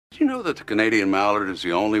you know that the Canadian mallard is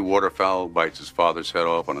the only waterfowl who bites his father's head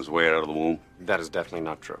off on his way out of the womb? That is definitely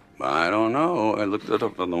not true. I don't know. I looked it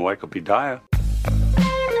up on the Wikipedia.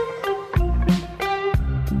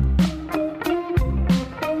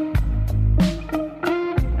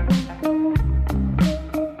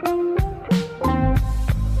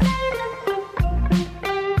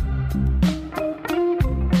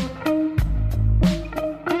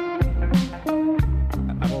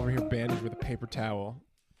 Towel,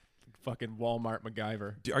 fucking Walmart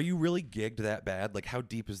MacGyver. Are you really gigged that bad? Like, how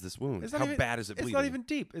deep is this wound? How bad is it bleeding? It's not even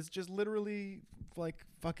deep. It's just literally like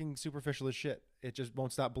fucking superficial as shit. It just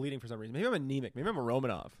won't stop bleeding for some reason. Maybe I'm anemic. Maybe I'm a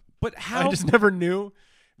Romanov. But how? I just never knew.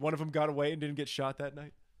 One of them got away and didn't get shot that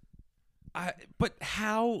night. But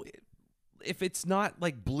how? If it's not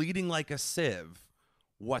like bleeding like a sieve,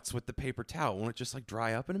 what's with the paper towel? Won't it just like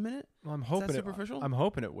dry up in a minute? Well, I'm hoping superficial. I'm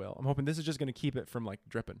hoping it will. I'm hoping this is just going to keep it from like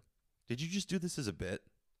dripping. Did you just do this as a bit?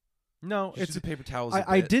 No, it's a paper towel.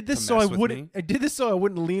 I did this so I wouldn't. I did this so I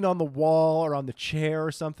wouldn't lean on the wall or on the chair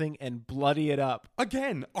or something and bloody it up.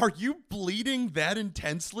 Again, are you bleeding that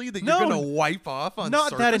intensely that you're gonna wipe off on?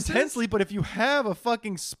 Not that intensely, but if you have a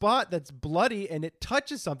fucking spot that's bloody and it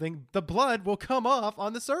touches something, the blood will come off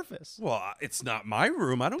on the surface. Well, it's not my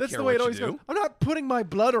room. I don't care. That's the way it always goes. I'm not putting my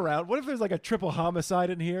blood around. What if there's like a triple homicide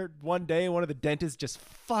in here one day? One of the dentists just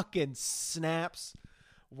fucking snaps.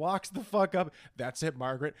 Walks the fuck up. That's it,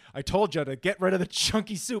 Margaret. I told you to get rid of the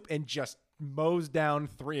chunky soup, and just mows down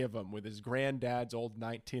 3 of them with his granddad's old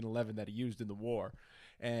 1911 that he used in the war,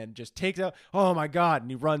 and just takes out. Oh my God! And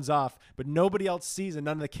he runs off, but nobody else sees, and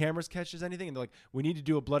none of the cameras catches anything. And they're like, "We need to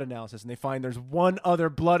do a blood analysis," and they find there's one other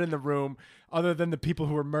blood in the room other than the people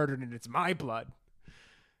who were murdered, and it's my blood.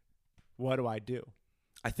 What do I do?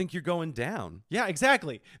 I think you're going down. Yeah,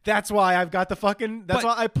 exactly. That's why I've got the fucking. That's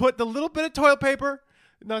why I put the little bit of toilet paper.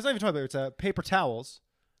 No, it's not even toilet paper. It's paper towels.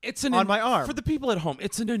 It's on my arm. For the people at home,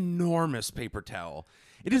 it's an enormous paper towel.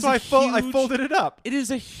 It is. So I folded it up. It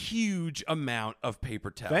is a huge amount of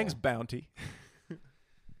paper towel. Thanks, Bounty.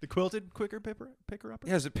 The quilted quicker paper picker upper.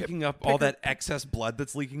 Yeah, is it picking up all that excess blood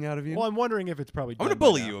that's leaking out of you? Well, I'm wondering if it's probably. I'm going to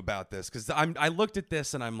bully you about this because I looked at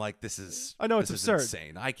this and I'm like, this is. I know it's absurd.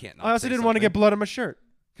 Insane. I can't. I also didn't want to get blood on my shirt.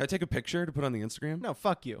 Can I take a picture to put on the Instagram? No,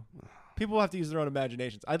 fuck you. People will have to use their own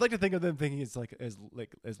imaginations. I'd like to think of them thinking it's like as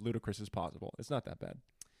ludicrous as possible. It's not that bad.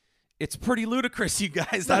 It's pretty ludicrous, you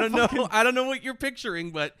guys. I don't know. I don't know what you're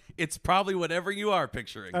picturing, but it's probably whatever you are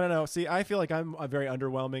picturing. I don't know. See, I feel like I'm very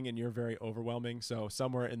underwhelming and you're very overwhelming. So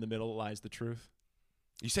somewhere in the middle lies the truth.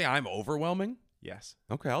 You say I'm overwhelming? Yes.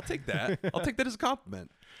 Okay, I'll take that. I'll take that as a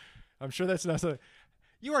compliment. I'm sure that's not something.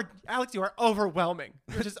 You are, Alex, you are overwhelming.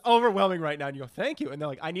 You're just overwhelming right now. And you go, thank you. And they're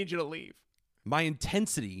like, I need you to leave. My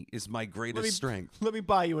intensity is my greatest strength. Let me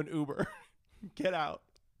buy you an Uber. Get out.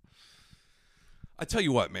 I tell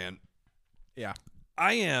you what, man. Yeah.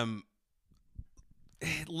 I am.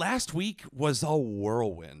 Last week was a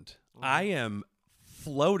whirlwind. I am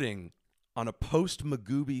floating on a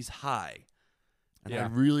post-Magoobies high. And I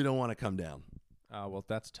really don't want to come down. Well,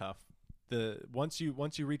 that's tough. Once you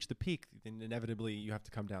reach the peak, then inevitably you have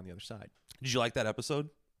to come down the other side. Did you like that episode?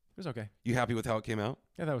 It was okay. You happy with how it came out?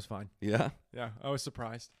 Yeah, that was fine. Yeah? Yeah, I was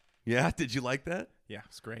surprised. Yeah? Did you like that? Yeah,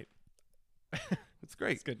 it's great. It's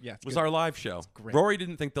great. It's good. Yeah, it was our live show. It's great. Rory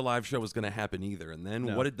didn't think the live show was going to happen either. And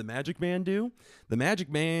then what did the Magic Man do? The Magic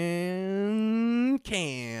Man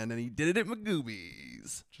can, and he did it at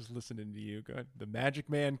Magoobies. Just listening to you. Good. The Magic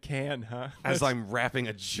Man can, huh? As I'm wrapping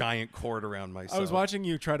a giant cord around myself. I was watching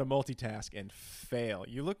you try to multitask and fail.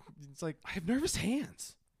 You look. It's like I have nervous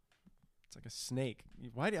hands. It's like a snake.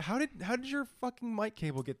 How did your fucking mic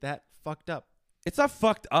cable get that fucked up? It's not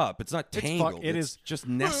fucked up. It's not tangled. It's just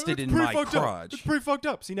nested in my crotch. It's pretty fucked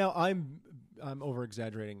up. See, now I'm over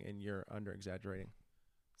exaggerating and you're under exaggerating.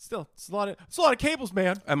 Still, it's a lot of cables,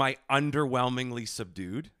 man. Am I underwhelmingly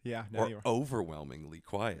subdued? Yeah, or overwhelmingly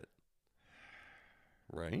quiet?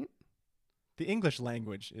 Right? The English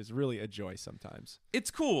language is really a joy sometimes. It's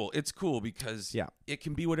cool. It's cool because it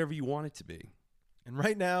can be whatever you want it to be. And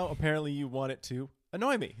right now, apparently you want it to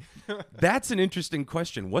annoy me. That's an interesting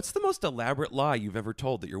question. What's the most elaborate lie you've ever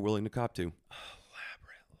told that you're willing to cop to?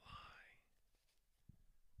 Elaborate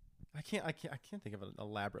lie. I can't think of an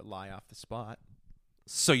elaborate lie off the spot.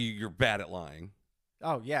 So you're bad at lying.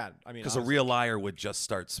 Oh yeah, I mean, because a real liar would just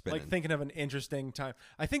start spinning. Like thinking of an interesting time.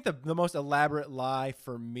 I think the most elaborate lie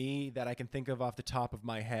for me that I can think of off the top of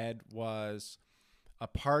my head was a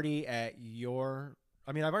party at your.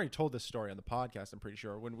 I mean, I've already told this story on the podcast, I'm pretty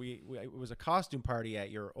sure. When it was a costume party at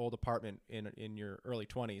your old apartment in your early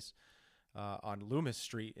 20s on Loomis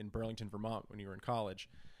Street in Burlington, Vermont, when you were in college.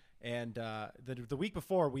 And the week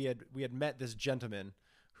before, we had met this gentleman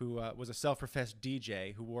who was a self-professed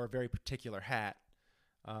DJ who wore a very particular hat.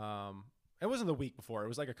 It wasn't the week before. It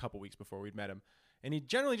was like a couple weeks before we'd met him. And he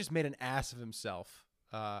generally just made an ass of himself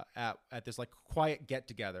at this like quiet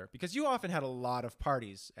get-together, because you often had a lot of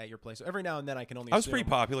parties at your place. So every now and then I can only I was assume- pretty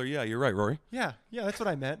popular. Yeah, you're right, Rory. Yeah, that's what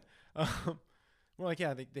I meant. We're like,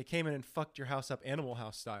 yeah, they came in and fucked your house up Animal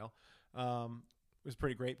House style. It was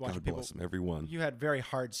pretty great watching God people. bless them, everyone. You had very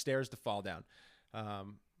hard stairs to fall down.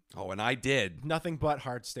 Oh, and I did. Nothing but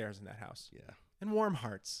hard stairs in that house. Yeah. And warm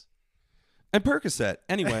hearts. And Percocet.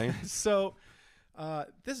 Anyway. So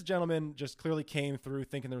this gentleman just clearly came through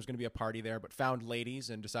thinking there was going to be a party there, but found ladies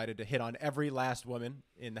and decided to hit on every last woman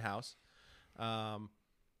in the house. So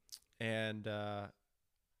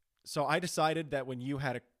I decided that when you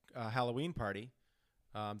had a Halloween party,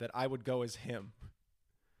 that I would go as him.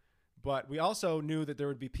 But we also knew that there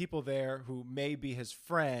would be people there who may be his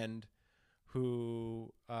friend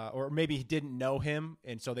who, or maybe he didn't know him,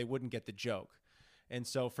 and so they wouldn't get the joke. And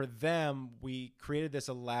so for them, we created this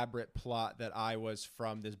elaborate plot that I was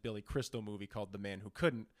from this Billy Crystal movie called The Man Who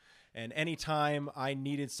Couldn't. And anytime I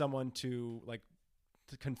needed someone to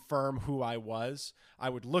confirm who I was, I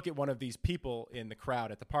would look at one of these people in the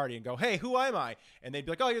crowd at the party and go, "Hey, who am I?" And they'd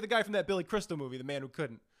be like, "Oh, you're the guy from that Billy Crystal movie, The Man Who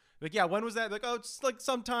Couldn't." Like, "Yeah, when was that?" Like, "Oh, it's like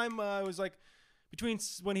sometime it was like between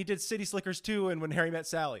when he did City Slickers 2 and When Harry Met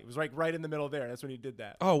Sally." It was like right in the middle there. That's when he did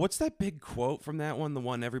that. Oh, what's that big quote from that one? The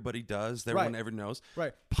one everybody does, the one everyone knows.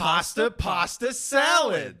 Right. Pasta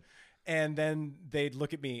salad. And then they'd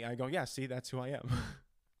look at me. I go, "Yeah, see, that's who I am."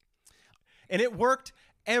 And it worked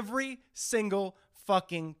every single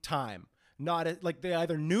fucking time. Like they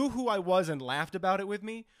either knew who I was and laughed about it with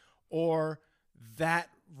me, or that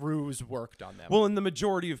ruse worked on them. Well, and the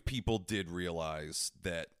majority of people did realize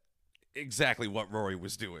that exactly what Rory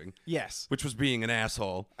was doing. Yes. Which was being an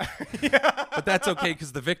asshole. But that's okay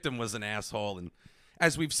because the victim was an asshole. And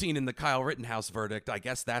as we've seen in the Kyle Rittenhouse verdict, I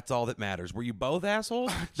guess that's all that matters. Were you both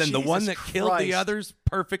assholes? Then the one that killed the others,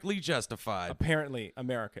 perfectly justified. Apparently,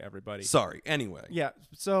 America, everybody. Sorry. Anyway. Yeah.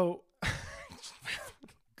 So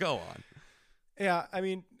go on. Yeah, I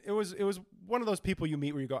mean, it was one of those people you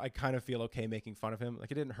meet where you go, I kind of feel okay making fun of him.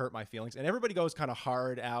 Like, it didn't hurt my feelings. And everybody goes kind of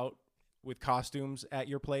hard out with costumes at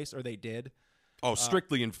your place, or they did. Oh,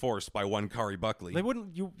 strictly enforced by one Kari Buckley. They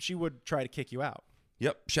wouldn't. She would try to kick you out.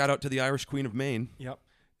 Yep. Shout out to the Irish Queen of Maine. Yep.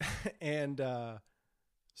 And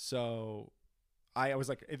so I was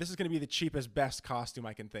like, this is going to be the cheapest, best costume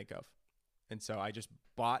I can think of. And so I just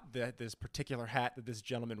bought this particular hat that this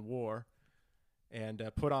gentleman wore, and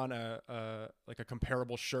put on a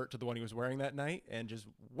comparable shirt to the one he was wearing that night, and just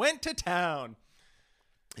went to town.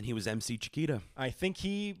 And he was MC Chiquita. I think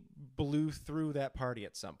he blew through that party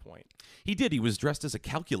at some point. He did. He was dressed as a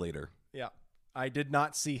calculator. Yeah. I did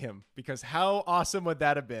not see him, because how awesome would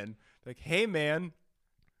that have been? Like, "Hey, man."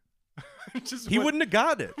 He wouldn't have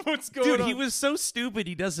got it. What's going on? Dude, he was so stupid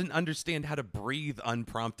he doesn't understand how to breathe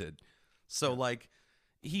unprompted. So,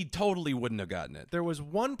 he totally wouldn't have gotten it. There was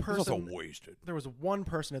one person. He was also wasted. There was one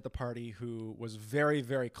person at the party who was very,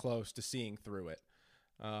 very close to seeing through it.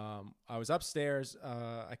 I was upstairs.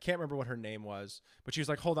 I can't remember what her name was, but she was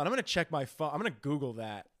like, "Hold on, I'm going to check my phone. I'm going to Google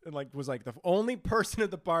that." And was like the only person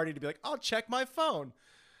at the party to be like, "I'll check my phone."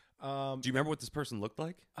 Do you remember what this person looked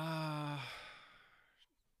like?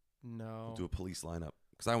 No. We'll do a police lineup,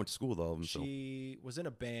 because I went to school with all of them. She was in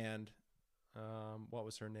a band. What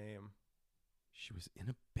was her name? She was in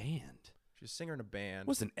a band. She was a singer in a band. It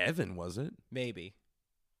wasn't Evan, was it? Maybe.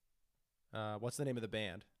 What's the name of the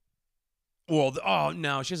band? Well, oh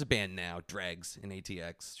no, she has a band now, Dregs in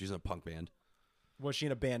ATX. She's in a punk band. Was she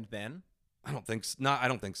in a band then? I don't think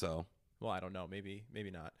so. Well, I don't know. Maybe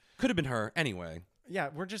not. Could have been her. Anyway. Yeah,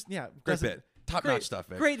 we're just Great bit. Top-notch stuff,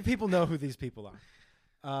 Vic. Great people know who these people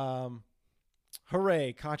are.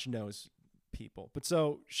 Hooray, Koch knows people. But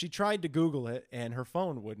so she tried to Google it, and her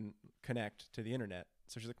phone wouldn't connect to the internet.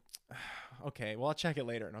 So she's like, "Okay, well, I'll check it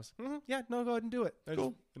later." And I was like, "Yeah, no, go ahead and do it."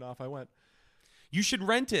 Cool. And off I went. You should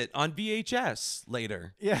rent it on VHS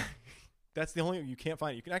later. Yeah. That's the only, you can't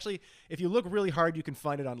find it. You can actually, if you look really hard, you can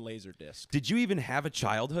find it on Laserdisc. Did you even have a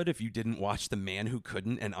childhood if you didn't watch The Man Who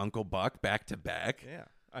Couldn't and Uncle Buck back to back? Yeah,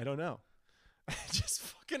 I don't know. Just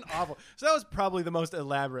fucking awful. So that was probably the most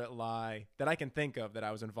elaborate lie that I can think of that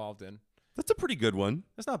I was involved in. That's a pretty good one.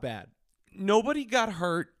 That's not bad. Nobody got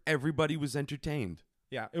hurt. Everybody was entertained.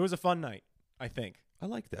 Yeah, it was a fun night, I think. I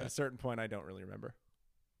like that. At a certain point, I don't really remember.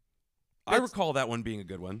 I recall that one being a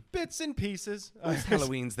good one. Bits and pieces. Those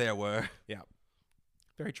Halloweens there were. Yeah.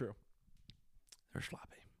 Very true. They're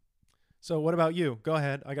sloppy. So what about you? Go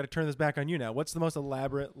ahead. I got to turn this back on you now. What's the most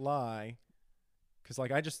elaborate lie? Because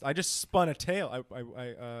like I just spun a tale.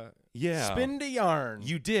 I Yeah. spinned a yarn.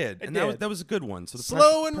 You did, I and did. that was a good one. So the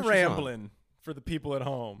Slow and pressure's on. rambling for the people at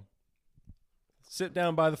home. Sit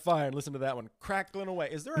down by the fire and listen to that one crackling away.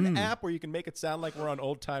 Is there an app where you can make it sound like we're on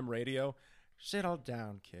old time radio? Settle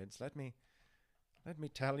down, kids. Let me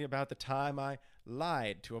tell you about the time I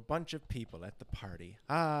lied to a bunch of people at the party.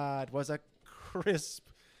 It was a crisp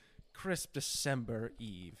December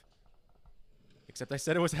Eve. Except I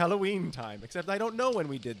said it was Halloween time. Except I don't know when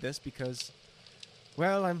we did this because,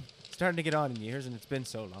 well, I'm starting to get on in years and it's been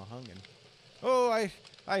so long. And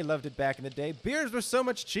I loved it back in the day. Beers were so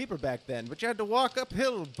much cheaper back then, but you had to walk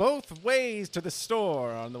uphill both ways to the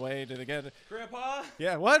store on the way to the Grandpa?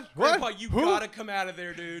 Yeah, what? Grandpa, What? you Who? gotta come out of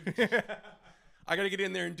there, dude. I gotta get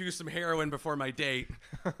in there and do some heroin before my date.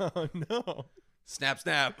 Oh, no. Snap,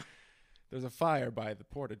 snap. There's a fire by the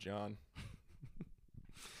Porta-John.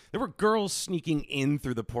 There were girls sneaking in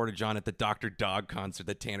through the Porta-John at the Dr. Dog concert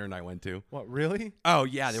that Tanner and I went to. What, really? Oh,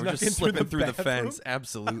 yeah, they were Snuck just in through slipping the through the bathroom? fence.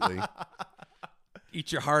 Absolutely.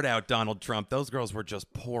 Eat your heart out, Donald Trump. Those girls were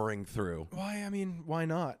just pouring through. Why? I mean, why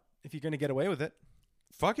not? If you're going to get away with it.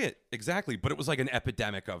 Fuck it. Exactly. But it was like an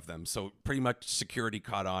epidemic of them. So pretty much security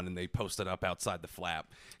caught on and they posted up outside the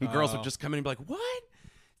flap. And girls would just come in and be like, what?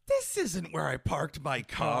 This isn't where I parked my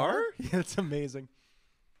car. Yeah, that's amazing.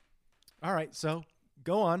 All right, so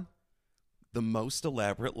go on. The most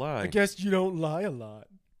elaborate lie. I guess you don't lie a lot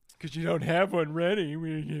because you don't have one ready.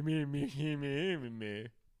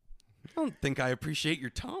 I don't think I appreciate your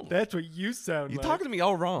tone. That's what you sound You're like. talking to me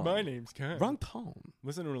all wrong. My name's Ken. Wrong tone.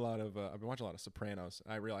 Listen to a lot of. I've been watching a lot of Sopranos.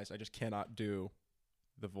 I realized I just cannot do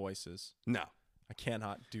the voices. No. I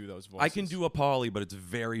cannot do those voices. I can do a Pauly, but it's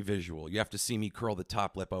very visual. You have to see me curl the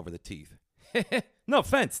top lip over the teeth. No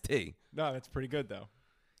offense, T. No, that's pretty good though.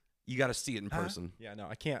 You got to see it in person. Yeah, no,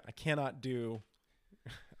 I can't. I cannot do.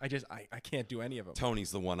 I can't do any of them.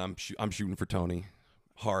 Tony's the one. I'm shooting for Tony.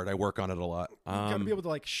 Hard. I work on it a lot. You gotta be able to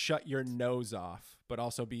like shut your nose off, but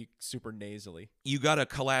also be super nasally. You got to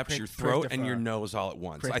collapse your throat and your Christopher. nose all at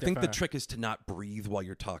once. I think the trick is to not breathe while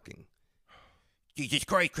you're talking. Jesus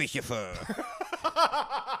Christ, Christopher.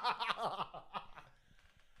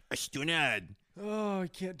 A stunad. Oh, I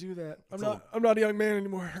can't do that. I'm not a young man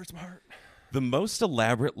anymore. It hurts my heart. The most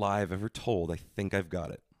elaborate lie I've ever told, I think I've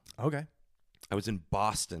got it. Okay. I was in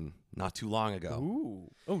Boston not too long ago.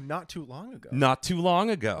 Ooh. Oh, not too long ago. Not too long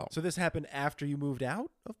ago. So this happened after you moved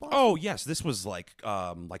out of Boston? Oh, yes. This was like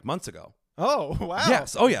months ago. Oh, wow.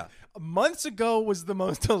 Yes. Oh, yeah. Months ago was the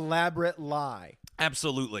most elaborate lie.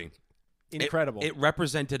 Absolutely. Incredible. It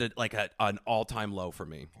represented an all-time low for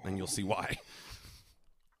me, and you'll see why.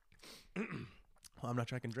 Well, I'm not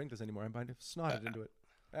sure I can drink this anymore. I'm about to snot it into it.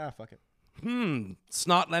 Fuck it.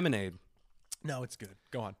 Snot lemonade. No, it's good.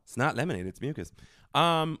 Go on. It's not lemonade. It's mucus.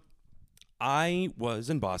 I was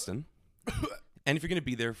in Boston, and if you're going to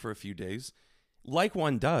be there for a few days, like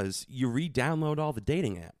one does, you re-download all the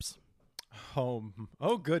dating apps. Home.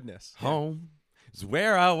 Oh, goodness. Home is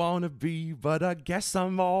where I want to be, but I guess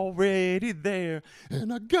I'm already there,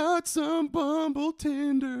 and I got some Bumble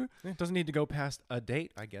Tinder. It doesn't need to go past a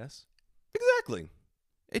date, I guess. Exactly.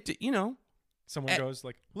 Someone goes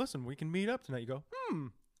like, listen, we can meet up tonight. You go,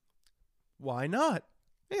 why not?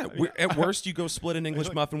 Yeah, at worst, you go split an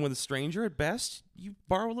English muffin with a stranger. At best, you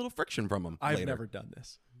borrow a little friction from them. I've later. never done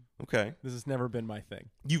this. Okay. This has never been my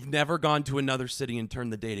thing. You've never gone to another city and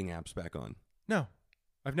turned the dating apps back on? No.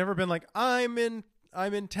 I've never been like, I'm in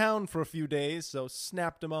town for a few days, so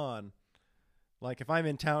snapped them on. Like if I'm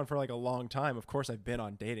in town for like a long time, of course I've been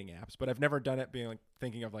on dating apps, but I've never done it being like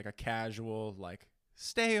thinking of like a casual, like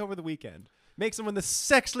stay over the weekend. Make someone the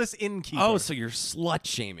sexless innkeeper. Oh, so you're slut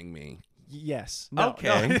shaming me. Yes. No,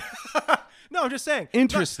 Okay. No. No, I'm just saying.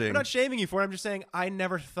 Interesting. I'm not shaming you for it. I'm just saying I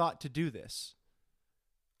never thought to do this.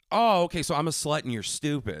 Oh, okay. So I'm a slut and you're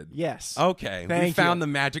stupid. Yes. Okay. Thank we found you. the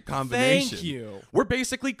magic combination. Thank you. We're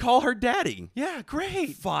basically call her daddy. Yeah,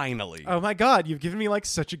 great. Finally. Oh my God, you've given me like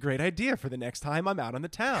such a great idea for the next time I'm out on the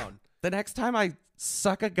town. The next time I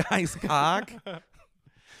suck a guy's cock, I'm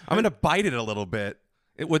going to bite it a little bit.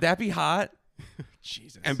 Would that be hot?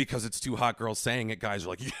 Jesus. And because it's too hot, girls saying it, guys are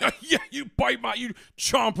like, yeah, you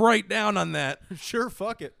chomp right down on that. Sure,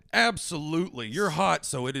 fuck it. Absolutely. You're hot,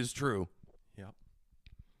 so it is true. Yep.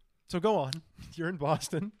 So go on. You're in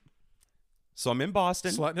Boston. So I'm in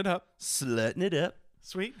Boston. Slutting it up. Slutting it up.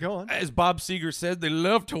 Sweet, go on. As Bob Seger said, they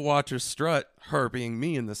love to watch her strut, her being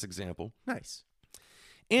me in this example. Nice.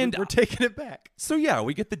 And we're taking it back. So yeah,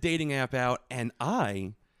 we get the dating app out, and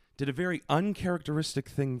I did a very uncharacteristic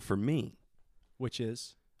thing for me. Which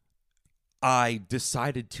is? I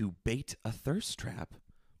decided to bait a thirst trap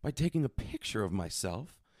by taking a picture of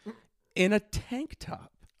myself in a tank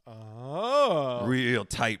top. Oh. Real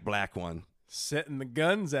tight black one. Setting the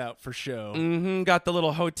guns out for show. Mm-hmm. Got the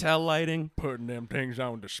little hotel lighting. Putting them things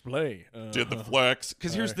on display. Did the flex.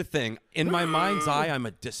 Because here's the thing. In my mind's eye, I'm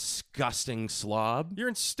a disgusting slob. You're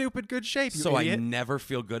in stupid good shape, you So idiot. I never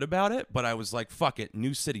feel good about it. But I was like, fuck it.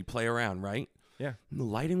 New city, play around, right? Yeah. And the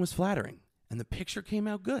lighting was flattering. And the picture came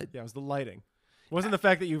out good. Yeah, it was the lighting. It wasn't the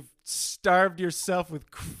fact that you've starved yourself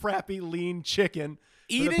with crappy lean chicken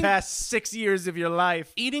for the past 6 years of your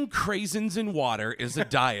life. Eating craisins in water is a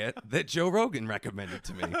diet that Joe Rogan recommended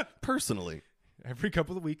to me, personally. Every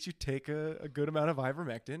couple of weeks, you take a good amount of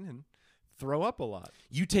ivermectin and throw up a lot.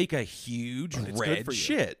 You take a huge It's good red for you.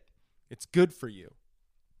 shit. It's good for you.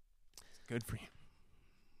 It's good for you.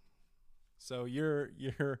 So you're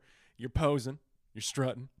posing. You're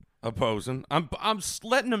strutting. Opposing. I'm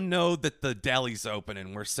letting them know that the deli's open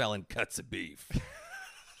and we're selling cuts of beef.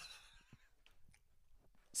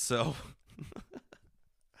 So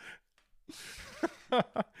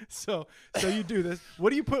so you do this.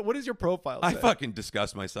 What do you put? What does your profile say? I fucking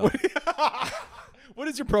disgust myself. What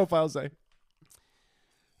does your profile say?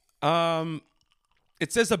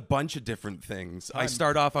 It says a bunch of different things. I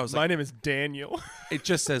start off, I was My like, name is Daniel. it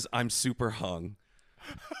just says I'm super hung.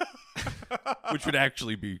 Which would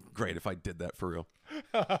actually be great if I did that for real.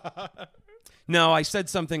 No, I said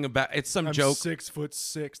something about it's some I'm joke.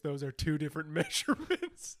 6'6". Those are two different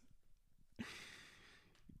measurements.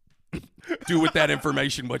 Do with that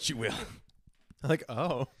information what you will. Like,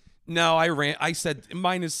 oh. No, I said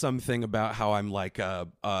mine is something about how I'm like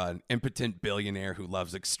an impotent billionaire who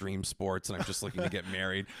loves extreme sports and I'm just looking to get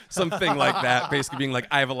married. Something like that. Basically being like,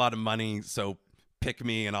 I have a lot of money, so pick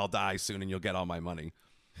me and I'll die soon and you'll get all my money.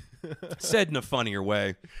 Said in a funnier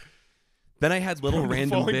way. Then I had little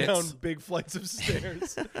random falling bits. down big flights of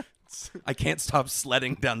stairs. I can't stop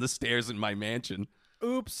sledding down the stairs in my mansion.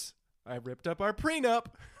 Oops. I ripped up our prenup.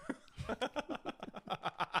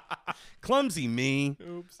 Clumsy me.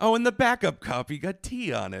 Oops. Oh, and the backup copy got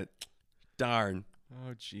tea on it. Darn.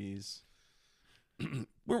 Oh, jeez.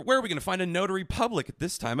 Where are we going to find a notary public at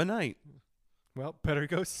this time of night? Well, better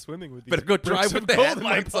go swimming with these. Better go bricks drive of with the gold in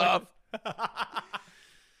my headlights off. pocket.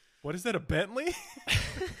 What is that, a Bentley?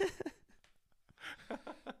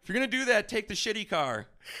 If you're going to do that, take the shitty car.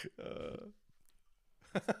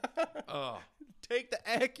 Oh. Take the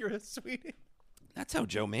Acura, sweetie. That's how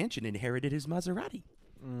Joe Manchin inherited his Maserati.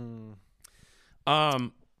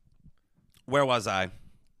 Where was I?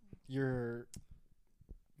 You're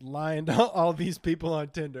lying to all these people on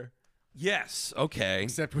Tinder. Yes, okay.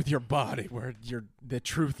 Except with your body, where the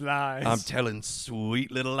truth lies. I'm telling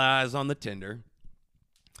sweet little lies on the Tinder.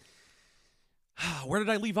 Where did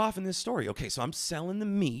I leave off in this story? Okay, so I'm selling the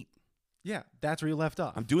meat. Yeah, that's where you left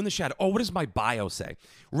off. I'm doing the shadow. Oh, what does my bio say?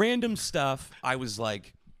 Random stuff. I was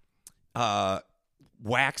like,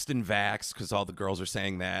 waxed and vaxxed, because all the girls are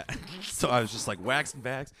saying that. So I was just like, waxed and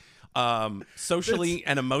vaxxed. Socially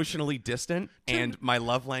and emotionally distant, and my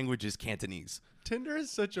love language is Cantonese. Tinder is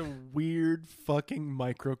such a weird fucking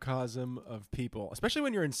microcosm of people, especially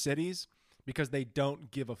when you're in cities, because they don't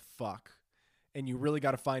give a fuck. And you really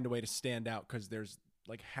got to find a way to stand out because there's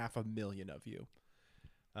like 500,000 of you.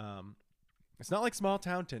 It's not like small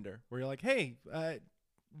town Tinder where you're like, hey,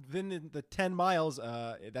 then in the 10 miles,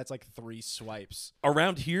 that's like 3 swipes.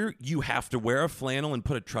 Around here, you have to wear a flannel and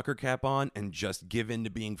put a trucker cap on and just give in to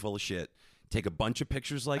being full of shit. Take a bunch of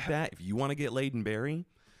pictures like that. If you want to get laid and bury,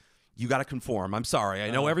 you got to conform. I'm sorry. I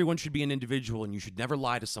know everyone should be an individual and you should never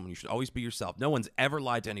lie to someone. You should always be yourself. No one's ever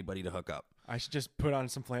lied to anybody to hook up. I should just put on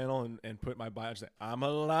some flannel and put my bio and say, I'm a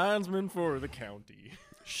linesman for the county.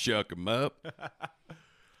 Shuck 'em up.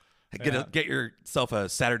 Get yourself a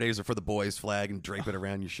Saturdays are for the boys flag and drape it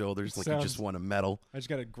around your shoulders like you just won a medal. I just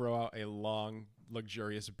got to grow out a long,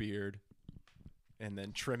 luxurious beard and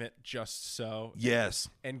then trim it just so. Yes.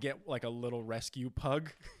 And get like a little rescue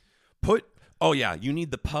pug. Oh yeah, you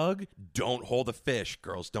need the pug. Don't hold a fish.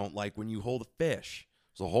 Girls don't like when you hold a fish.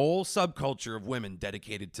 There's a whole subculture of women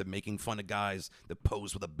dedicated to making fun of guys that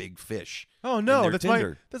pose with a big fish. Oh no, that's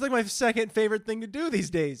like my second favorite thing to do these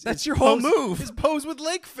days. That's your whole move. Is pose with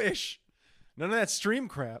lake fish. None of that stream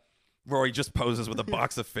crap. Rory just poses with a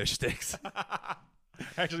box of fish sticks.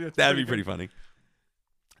 Actually, that'd be pretty funny.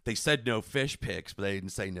 They said no fish pics, but they didn't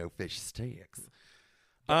say no fish sticks.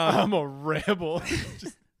 I'm a rebel.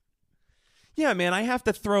 Yeah, man, I have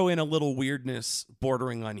to throw in a little weirdness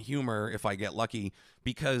bordering on humor if I get lucky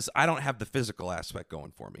because I don't have the physical aspect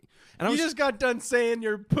going for me. And you just got done saying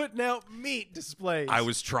you're putting out meat displays. I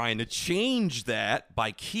was trying to change that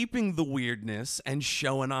by keeping the weirdness and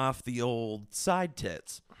showing off the old side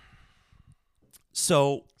tits.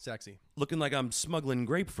 So sexy. looking like I'm smuggling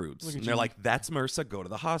grapefruits. And they're like, that's MRSA, go to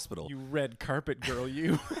the hospital. You red carpet girl,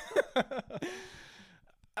 you.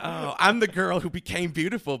 Oh, I'm the girl who became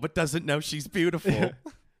beautiful but doesn't know she's beautiful.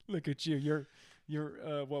 Look at you.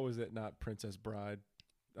 You're what was it? Not Princess Bride.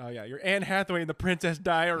 Oh, yeah. You're Anne Hathaway in The Princess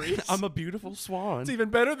Diaries. I'm a beautiful swan. It's even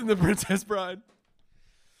better than The Princess Bride.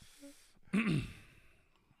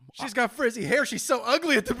 She's got frizzy hair. She's so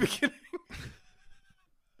ugly at the beginning.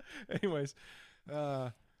 Anyways,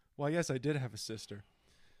 well, yes, I did have a sister.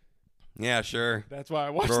 Yeah, sure. That's why I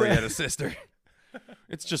watched Rory that. had a sister.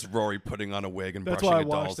 It's just Rory putting on a wig and That's brushing why I a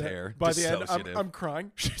watched doll's that. hair. By the end, Dissociative. I'm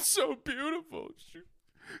crying. She's so beautiful.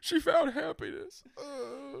 She found happiness.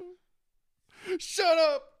 Shut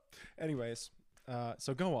up. Anyways,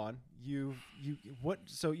 so go on.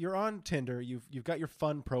 So you're on Tinder. You've got your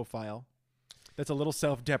fun profile. That's a little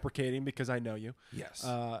self-deprecating because I know you. Yes.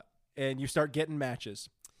 And you start getting matches.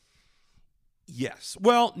 Yes.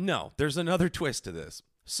 Well, no. There's another twist to this.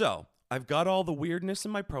 So I've got all the weirdness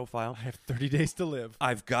in my profile. I have 30 days to live.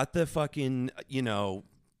 I've got the fucking,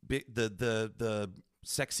 the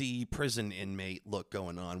sexy prison inmate look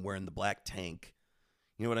going on, wearing the black tank.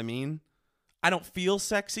 You know what I mean? I don't feel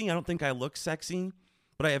sexy. I don't think I look sexy,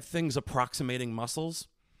 but I have things approximating muscles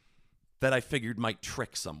that I figured might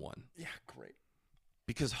trick someone. Yeah, great.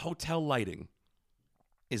 Because hotel lighting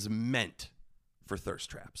is meant for thirst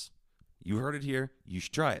traps. You heard it here. You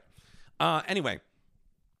should try it. Anyway,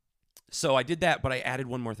 so I did that, but I added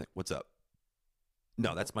one more thing. What's up?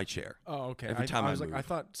 No, that's my chair. Oh, okay. Every time I was move. like, I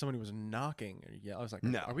thought somebody was knocking. I was like,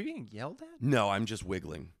 No. Are we being yelled at? No, I'm just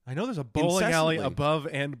wiggling. I know there's a bowling alley Incessantly. above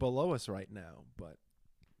and below us right now, but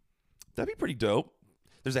That'd be pretty dope.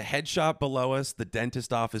 There's a head shop below us, the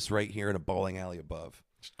dentist office right here, and a bowling alley above.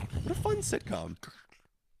 What a fun sitcom.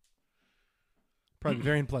 probably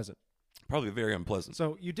very unpleasant. Probably very unpleasant.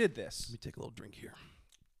 So you did this, Let me take a little drink here.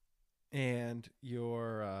 and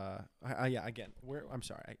you're, yeah. Again, I'm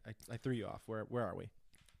sorry, I threw you off. Where are we?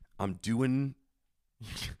 I'm doing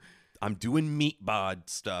meat bod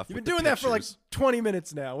stuff. You've with been the doing that for like pictures. 20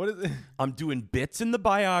 minutes now. What is it? I'm doing bits in the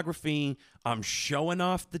biography. I'm showing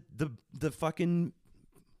off the fucking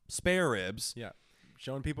spare ribs. Yeah,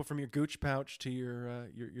 showing people from your gooch pouch to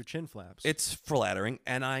your chin flaps. It's flattering,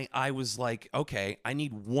 and I was like, okay, I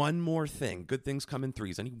need one more thing. Good things come in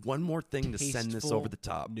threes. I need one more thing to send this Tasteful over the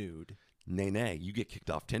top. nude. Nay, you get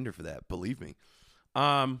kicked off Tinder for that. Believe me.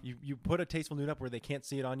 You put a tasteful nude up where they can't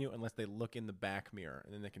see it on you unless they look in the back mirror,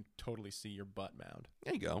 and then they can totally see your butt mound.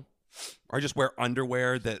 There you go. Or I just wear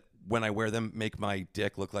underwear that when I wear them make my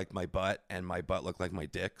dick look like my butt and my butt look like my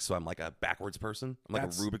dick. So I'm like a backwards person. I'm like a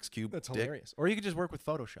Rubik's Cube. That's dick. hilarious. Or you could just work with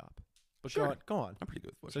Photoshop. But Sure. go on. I'm pretty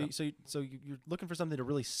good with Photoshop. So you're looking for something to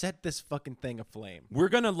really set this fucking thing aflame. We're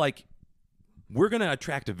gonna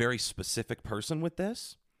attract a very specific person with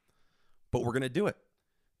this, but we're gonna do it.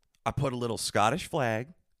 I put a little Scottish flag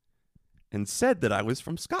and said that I was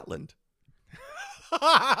from Scotland.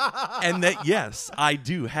 And that, yes, I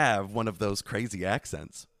do have one of those crazy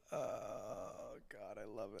accents. Oh God, I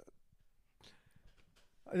love it.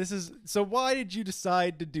 So why did you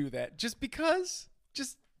decide to do that? Just because?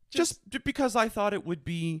 Just because I thought it would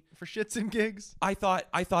be, for shits and gigs? I thought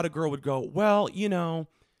a girl would go, well,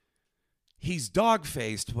 he's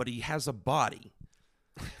dog-faced, but he has a body.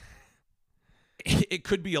 It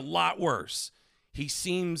could be a lot worse. He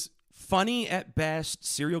seems funny at best,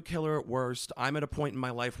 serial killer at worst. I'm at a point in my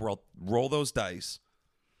life where I'll roll those dice.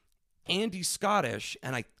 And he's Scottish,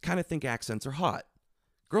 and I kind of think accents are hot.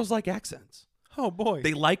 Girls like accents. Oh boy.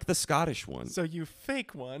 They like the Scottish one. So you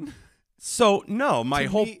fake one. So no,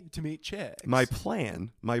 to meet chicks. my plan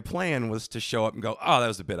was to show up and go, oh, that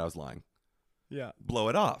was a bit, I was lying. Yeah. Blow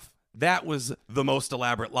it off. That was the most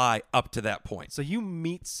elaborate lie up to that point. So you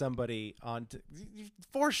meet somebody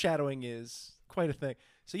foreshadowing is quite a thing.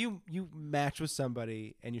 So you match with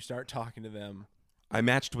somebody and you start talking to them. I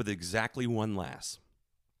matched with exactly one lass.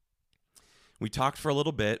 We talked for a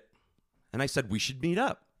little bit, and I said we should meet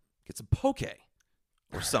up, get some poke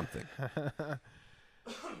or something.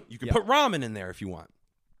 You can put ramen in there if you want.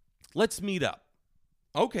 Let's meet up.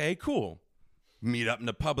 Okay, cool. Meet up in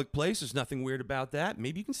a public place. There's nothing weird about that.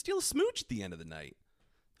 Maybe you can steal a smooch at the end of the night.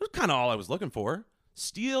 That was kind of all I was looking for.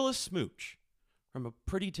 Steal a smooch from a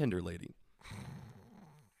pretty Tinder lady.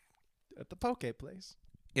 At the poke place.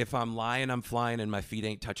 If I'm lying, I'm flying, and my feet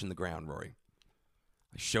ain't touching the ground, Rory.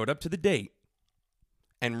 I showed up to the date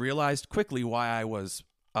and realized quickly why I was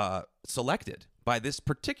selected by this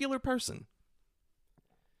particular person.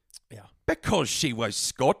 Yeah. Because she was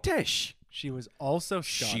Scottish. She was also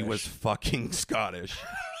Scottish. She was fucking Scottish.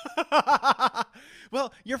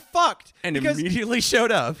 Well, you're fucked. And because immediately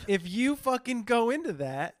showed up. if you fucking go into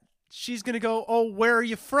that, she's going to go, oh, where are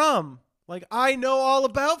you from? Like, I know all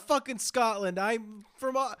about fucking Scotland. I'm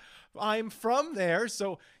from there.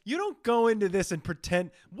 So you don't go into this and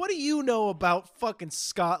pretend. What do you know about fucking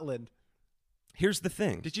Scotland? Here's the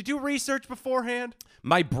thing. Did you do research beforehand?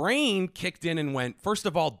 My brain kicked in and went, first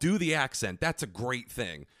of all, do the accent. That's a great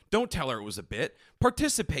thing. Don't tell her it was a bit.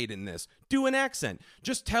 Participate in this. Do an accent.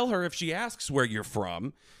 Just tell her if she asks where you're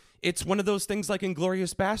from. It's one of those things like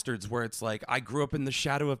Inglourious Bastards where it's like, I grew up in the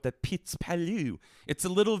shadow of the Pitz Palu. It's a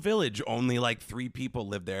little village. Only like 3 people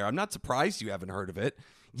live there. I'm not surprised you haven't heard of it.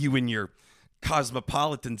 You and your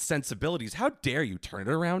cosmopolitan sensibilities. How dare you turn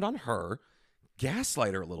it around on her,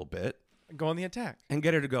 gaslight her a little bit. Go on the attack. And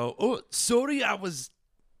get her to go, oh, sorry, I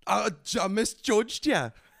misjudged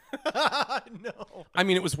you. No. I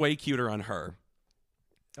mean, it was way cuter on her.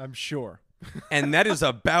 I'm sure. And that is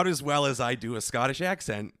about as well as I do a Scottish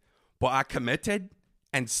accent. But I committed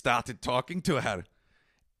and started talking to her.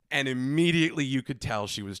 And immediately you could tell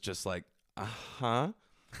she was just like, uh-huh.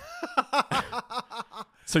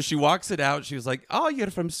 So she walks it out. She was like, oh, you're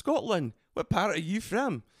from Scotland. What part are you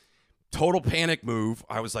from? Total panic move.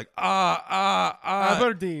 I was like,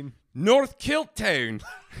 Aberdeen. North Kiltown.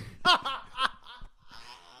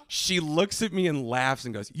 She looks at me and laughs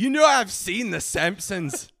and goes, you know I've seen The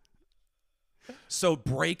Simpsons. So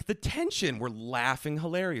break the tension. We're laughing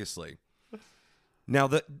hilariously. Now,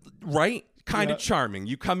 right? Kind of charming.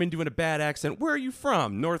 You come in doing a bad accent. Where are you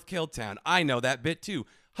from? North Kiltown. I know that bit too.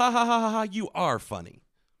 Ha ha ha ha ha. You are funny.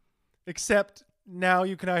 Except now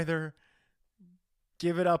you can either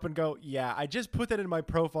give it up and go, yeah, I just put that in my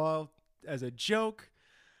profile as a joke,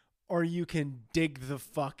 or you can dig the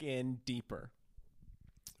fuck in deeper.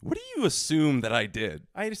 What do you assume that I did?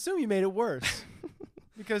 I assume you made it worse.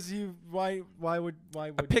 Because why would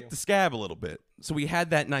I picked the scab a little bit. So we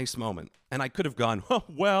had that nice moment. And I could have gone, oh,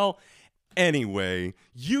 well, anyway,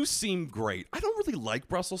 you seem great. I don't really like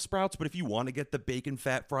Brussels sprouts, but if you want to get the bacon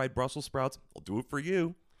fat fried Brussels sprouts, I'll do it for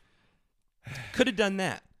you. Could have done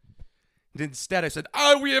that. And instead I said,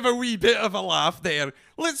 oh, we have a wee bit of a laugh there.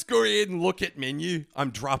 Let's go ahead and look at menu.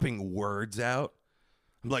 I'm dropping words out.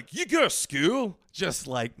 I'm like, you go to school? Just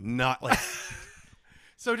like, not like...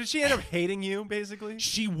 So did she end up hating you, basically?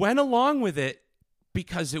 She went along with it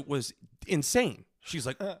because it was insane. She's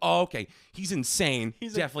like, oh, okay, he's insane.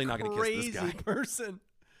 He's definitely not going to kiss this guy. Crazy person.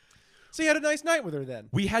 So you had a nice night with her then?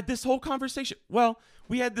 We had this whole conversation. Well,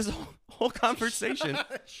 we had this whole conversation.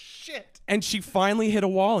 Shit. And she finally hit a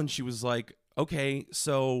wall and she was like, okay,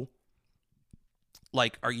 so,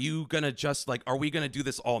 like, are you going to just, like, are we going to do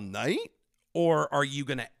this all night? Or are you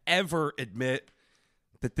going to ever admit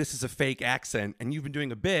that this is a fake accent and you've been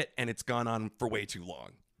doing a bit and it's gone on for way too long?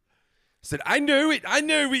 I said, I know it. I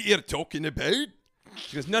know what you're talking about.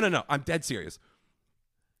 She goes, no, I'm dead serious.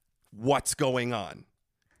 What's going on? And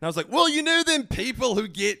I was like, well, you know them people who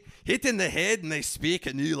get hit in the head and they speak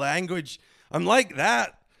a new language? I'm like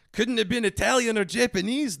that. Couldn't have been Italian or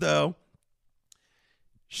Japanese, though.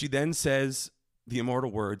 She then says the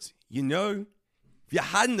immortal words, you know, if you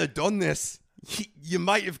hadn't have done this, you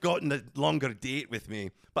might have gotten a longer date with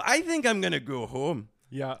me. But I think I'm going to go home.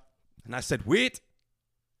 Yeah. And I said, wait.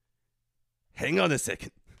 Hang on a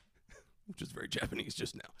second. Which is very Japanese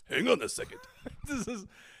just now. Hang on a second. This is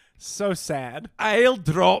so sad. I'll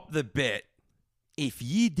drop the bit if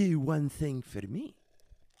you do one thing for me.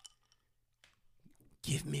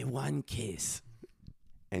 Give me one kiss.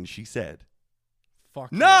 And she said,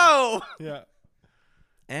 Fuck no! Yeah.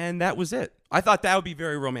 And that was it. I thought that would be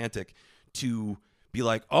very romantic to be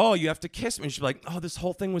like, oh, you have to kiss me. And she'd be like, oh, this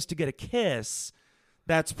whole thing was to get a kiss.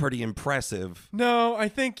 That's pretty impressive. No, I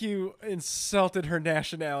think you insulted her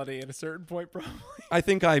nationality at a certain point, probably. I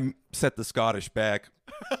think I set the Scottish back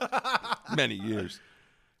many years.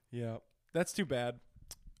 Yeah, that's too bad.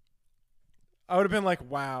 I would have been like,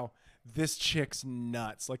 wow, this chick's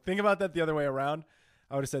nuts. Like, think about that the other way around.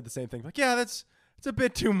 I would have said the same thing. Like, yeah, it's a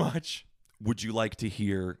bit too much. Would you like to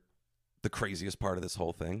hear the craziest part of this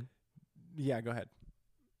whole thing? Yeah, go ahead.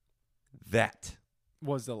 That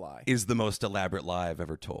was the lie. Is the most elaborate lie I've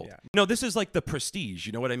ever told. Yeah. No, this is like The Prestige.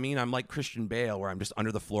 You know what I mean? I'm like Christian Bale where I'm just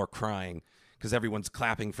under the floor crying because everyone's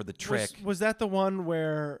clapping for the trick. Was that the one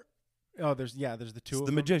where... Oh, there's the two of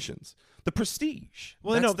them? The Magicians. The Prestige.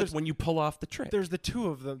 Well, that's there's when you pull off the trick. There's the two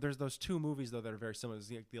of them. There's those two movies, though, that are very similar. There's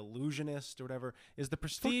the Illusionist or whatever. Is The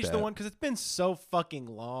Prestige the one? Because it's been so fucking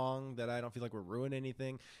long that I don't feel like we're ruining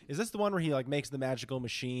anything. Is this the one where he like makes the magical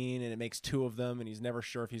machine and it makes two of them and he's never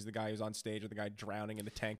sure if he's the guy who's on stage or the guy drowning in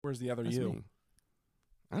the tank? Where's the other you? Me.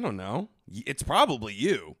 I don't know. It's probably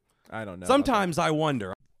you. I don't know. Sometimes I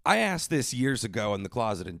wonder. I asked this years ago in the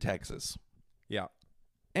closet in Texas. Yeah.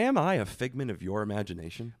 Am I a figment of your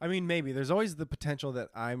imagination? I mean, maybe there's always the potential that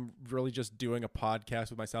I'm really just doing a podcast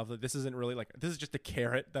with myself. That this isn't really like, this is just a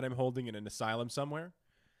carrot that I'm holding in an asylum somewhere.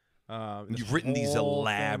 You've written these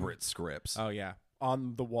elaborate scripts. Oh yeah,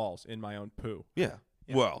 on the walls in my own poo. Yeah.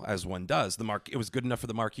 Well, as one does. It was good enough for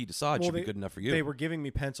the Marquis de Sade. It should be good enough for you. They were giving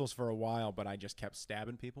me pencils for a while, but I just kept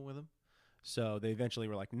stabbing people with them. So they eventually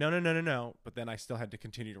were like, no. But then I still had to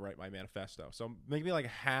continue to write my manifesto. So maybe like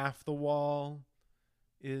half the wall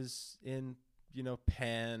is in,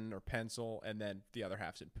 pen or pencil, and then the other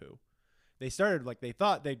half's in poo. They started they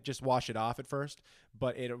thought they'd just wash it off at first,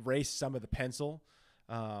 but it erased some of the pencil.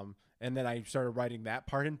 And then I started writing that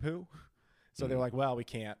part in poo. So they're like, well, we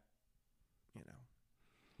can't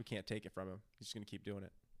take it from him. He's just going to keep doing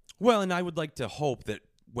it. Well, and I would like to hope that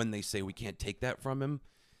when they say we can't take that from him,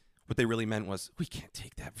 what they really meant was, we can't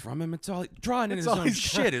take that from him. It's all drawing in his own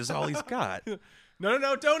shit is all he's got.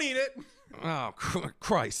 No, don't eat it. Oh,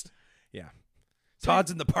 Christ. Yeah.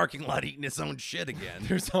 Todd's in the parking lot eating his own shit again.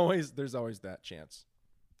 There's always that chance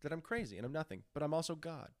that I'm crazy and I'm nothing, but I'm also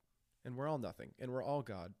God, and we're all nothing, and we're all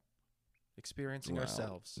God, experiencing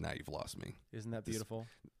ourselves. Now you've lost me. Isn't that beautiful?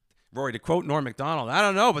 Rory, to quote Norm Macdonald, I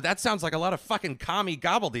don't know, but that sounds like a lot of fucking commie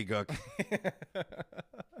gobbledygook.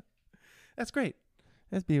 That's great.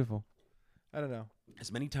 That's beautiful. I don't know.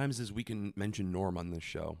 As many times as we can mention Norm on this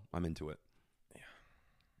show, I'm into it. Yeah.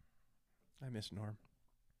 I miss Norm.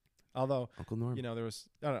 Although, Uncle Norm. There was,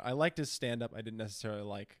 I don't know, I liked his stand-up. I didn't necessarily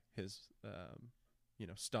like his,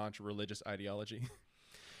 staunch religious ideology.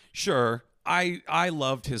 Sure. I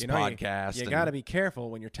loved his podcast. You got to be careful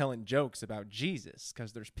when you're telling jokes about Jesus,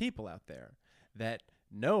 because there's people out there that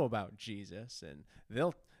know about Jesus, and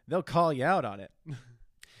they'll call you out on it.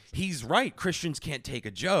 He's right. Christians can't take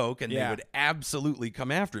a joke, and they would absolutely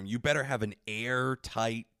come after him. You better have an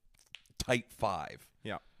airtight, tight five.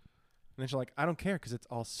 Yeah. And then she's like, I don't care because it's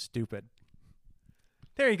all stupid.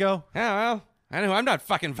 There you go. Yeah, well, I know I'm not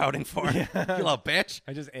fucking voting for it. You little bitch.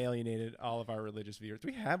 I just alienated all of our religious viewers. Do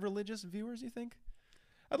we have religious viewers, you think?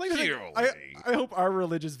 I'd like to think, I hope our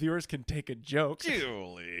religious viewers can take a joke.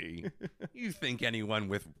 Julie, you think anyone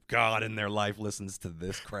with God in their life listens to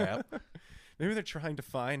this crap? Maybe they're trying to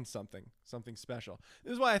find something special.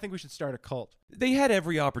 This is why I think we should start a cult. They had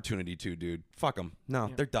every opportunity to, dude. Fuck them.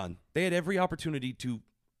 No, they're done. They had every opportunity to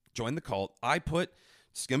join the cult. I put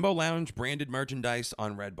Skimbo Lounge branded merchandise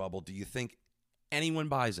on Redbubble. Do you think anyone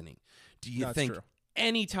buys any? Do you think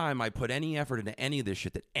anytime I put any effort into any of this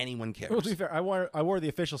shit that anyone cares? Well, to be fair, I wore the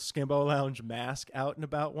official Skimbo Lounge mask out and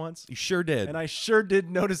about once. You sure did. And I sure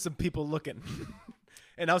did notice some people looking.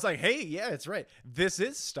 And I was like, hey, yeah, it's right. This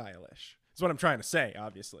is stylish. That's what I'm trying to say,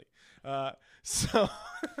 obviously. So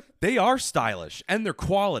they are stylish and they're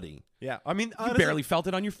quality. Yeah, I mean, honestly, you barely felt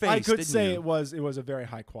it on your face. I could didn't say you? it was a very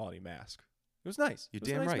high quality mask. It was nice. You're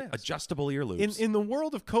damn right. Mask. Adjustable earloops. In the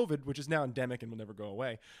world of COVID, which is now endemic and will never go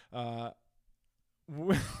away,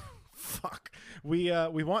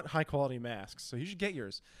 we want high quality masks. So you should get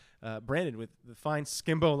yours branded with the fine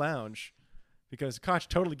Skimbo Lounge, because Koch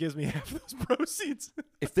totally gives me half those proceeds.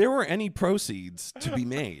 If there were any proceeds to be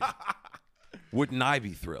made, wouldn't I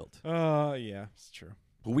be thrilled? Yeah, it's true.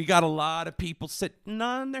 We got a lot of people sitting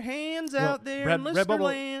on their hands out there in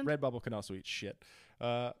Listerland. Redbubble can also eat shit.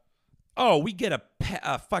 We get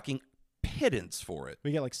a fucking pittance for it.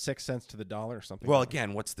 We get like 6 cents to the dollar or something. Well,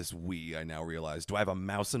 again, what's this we? I now realize. Do I have a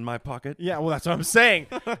mouse in my pocket? Yeah, well, that's what I'm saying.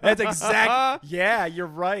 That's exact. Yeah, you're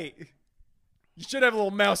right. You should have a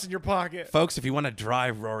little mouse in your pocket. Folks, if you want to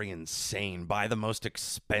drive Rory insane, buy the most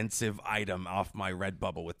expensive item off my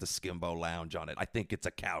Redbubble with the Skimbo Lounge on it. I think it's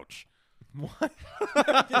a couch. What?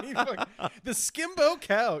 The Skimbo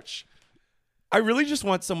couch. I really just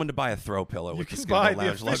want someone to buy a throw pillow with the Skimbo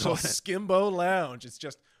Lounge logo on it. Skimbo Lounge. It's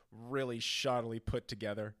just really shoddily put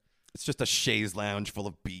together. It's just a chaise lounge full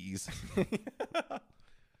of bees.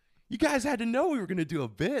 You guys had to know we were going to do a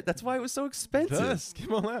bit. That's why it was so expensive.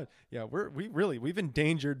 Skimbo Lounge. Yeah, we've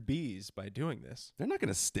endangered bees by doing this. They're not going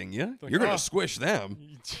to sting you. You're going to squish them.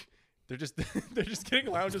 They're just getting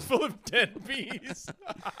lounges full of dead bees.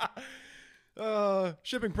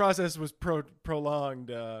 Shipping process was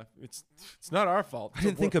prolonged. It's not our fault. I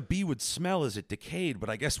didn't think a bee would smell as it decayed, but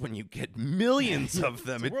I guess when you get millions of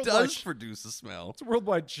them, it does produce a smell. It's a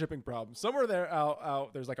worldwide shipping problem. Somewhere there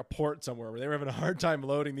out there's like a port somewhere where they were having a hard time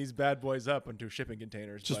loading these bad boys up into shipping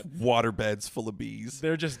containers. Just water beds full of bees.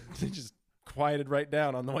 They just quieted right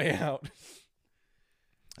down on the way out.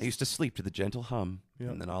 I used to sleep to the gentle hum,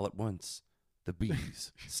 and then all at once, the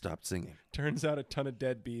bees stopped singing. Turns out a ton of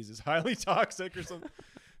dead bees is highly toxic or something.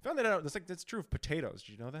 Found that out. That's true of potatoes.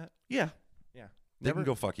 Did you know that? Yeah. Yeah. They can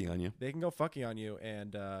go fucking on you. They can go fucking on you,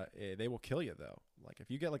 and they will kill you, though. Like if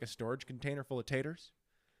you get like a storage container full of taters,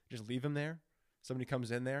 just leave them there. Somebody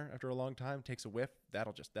comes in there after a long time, takes a whiff.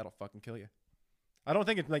 That'll fucking kill you. I don't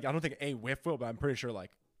think a whiff will, but I'm pretty sure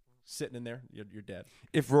like sitting in there, you're dead.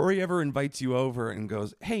 If Rory ever invites you over and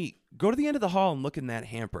goes, "Hey, go to the end of the hall and look in that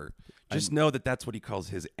hamper," just know that that's what he calls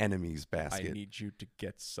his enemy's basket. I need you to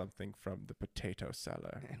get something from the potato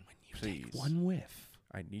cellar. And when you please. take one whiff,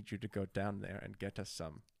 I need you to go down there and get us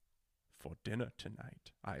some for dinner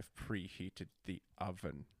tonight. I've preheated the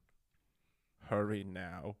oven. Hurry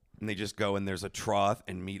now. and they just go and there's a trough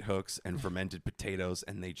and meat hooks and fermented potatoes,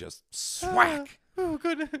 and they just swack. Oh,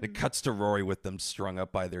 goodness. It cuts to Rory with them strung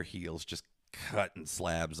up by their heels, just cutting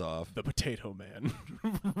slabs off. The Potato Man.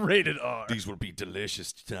 Rated R. These will be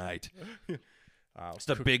delicious tonight. I'll Just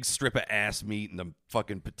a cook- big strip of ass meat and a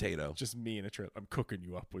fucking potato. Just me in a trailer. I'm cooking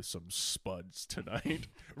you up with some spuds tonight.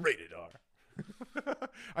 Rated R.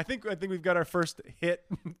 I think we've got our first hit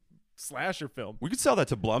slasher film. We could sell that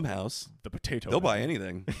to Blumhouse. The Potato They'll Man. buy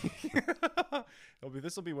anything.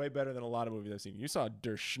 This will be way better than a lot of movies I've seen. You saw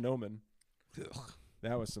Der Schnomen. Ugh.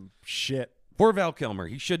 That was some shit. Poor Val Kilmer.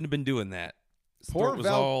 He shouldn't have been doing that. His Poor throat was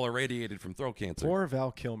Val- all irradiated from throat cancer. Poor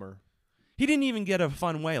Val Kilmer. He didn't even get a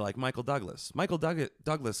fun way like Michael Douglas. Michael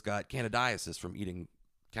Douglas got candidiasis from eating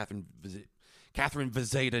Catherine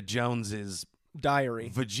Vizeta Jones's Diary.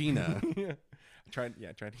 vagina. Yeah.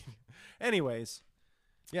 Tried. Anyways,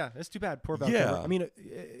 yeah, it's too bad. Poor Val Yeah. Kilmer. I mean,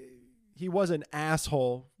 he was an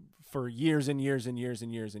asshole for years and years and years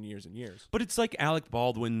and years and years and years. But it's like Alec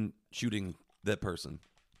Baldwin shooting that person.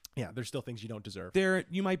 Yeah, there's still things you don't deserve.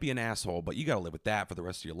 You might be an asshole, but you got to live with that for the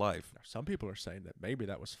rest of your life. Some people are saying that maybe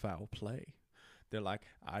that was foul play. They're like,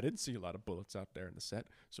 I didn't see a lot of bullets out there in the set,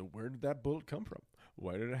 so where did that bullet come from?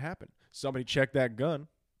 Where did it happen? Somebody checked that gun,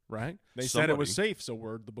 right? They said it was safe, so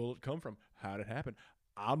where'd the bullet come from? How did it happen?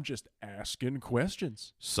 I'm just asking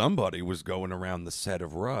questions. Somebody was going around the set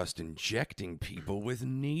of Rust injecting people with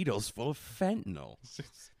needles full of fentanyl.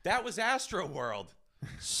 That was Astroworld.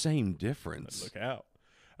 Same difference. Look out.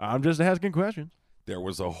 I'm just asking questions. There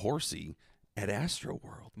was a horsey at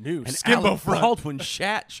Astroworld. New and skimbo Alec front. Baldwin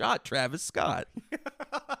shot Travis Scott.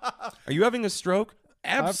 Are you having a stroke?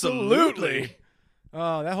 Absolutely.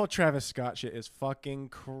 Oh, that whole Travis Scott shit is fucking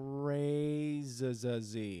crazy.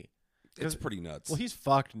 It's pretty nuts. Well, he's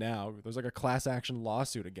fucked now. There's like a class action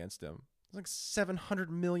lawsuit against him. There's like $700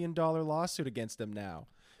 million lawsuit against him now.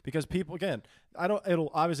 Because people, again, it'll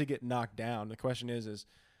obviously get knocked down. The question is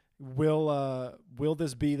will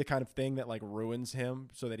this be the kind of thing that like ruins him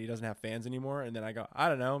so that he doesn't have fans anymore? And then I go, I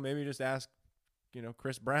don't know, maybe just ask,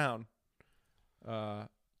 Chris Brown.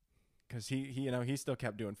 Cause he still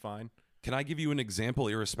kept doing fine. Can I give you an example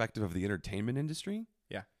irrespective of the entertainment industry?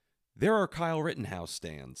 Yeah. There are Kyle Rittenhouse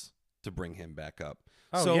stands to bring him back up.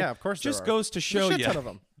 Oh, so yeah, of course there just are. goes to There's show a shit you, ton of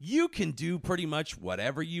 'em. you can do pretty much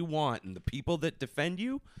whatever you want, and the people that defend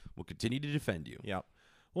you will continue to defend you. Yeah.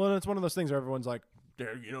 Well, and it's one of those things where everyone's like, he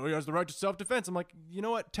has the right to self-defense. I'm like, you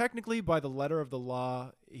know what? Technically, by the letter of the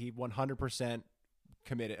law, he 100%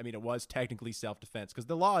 committed. I mean, it was technically self-defense because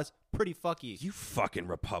the law is pretty fucky. You fucking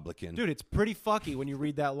Republican. Dude, it's pretty fucky when you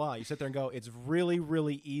read that law. You sit there and go, it's really,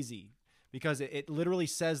 really easy. Because it literally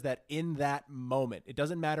says that in that moment, it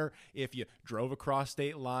doesn't matter if you drove across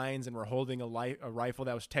state lines and were holding a rifle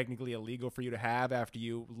that was technically illegal for you to have after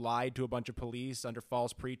you lied to a bunch of police under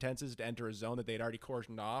false pretenses to enter a zone that they'd already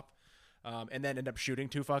cordoned off, and then end up shooting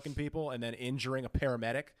 2 fucking people and then injuring a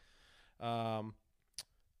paramedic.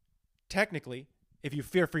 Technically, if you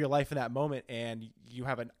fear for your life in that moment and you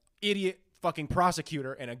have an idiot fucking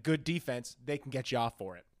prosecutor and a good defense, they can get you off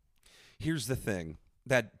for it. Here's the thing.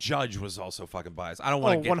 That judge was also fucking biased. I don't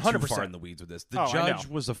want to get too 100%. far in the weeds with this. The Oh, I judge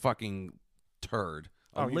know. was a fucking turd.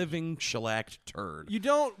 A living shellacked turd. You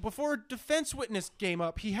don't. Before defense witness came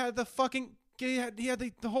up, he had the fucking. He had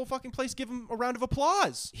the whole fucking place give him a round of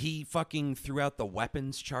applause. He fucking threw out the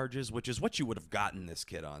weapons charges, which is what you would have gotten this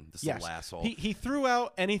kid on. This little asshole. He threw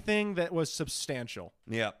out anything that was substantial.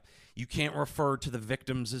 Yep. You can't refer to the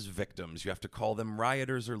victims as victims. You have to call them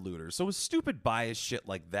rioters or looters. So it was stupid bias shit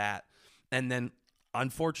like that. And then,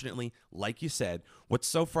 unfortunately, like you said, what's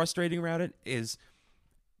so frustrating about it is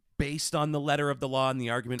based on the letter of the law and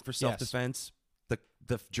the argument for self-defense,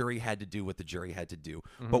 the jury had to do what the jury had to do.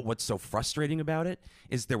 But what's so frustrating about it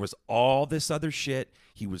is there was all this other shit.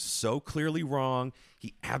 He was so clearly wrong.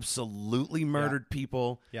 He absolutely murdered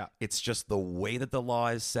people. Yeah. It's just the way that the law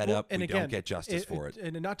is set up. And We again, don't get justice for it.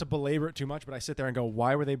 And not to belabor it too much, but I sit there and go,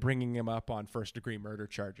 why were they bringing him up on first-degree murder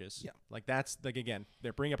charges? Yeah. Like that's like again,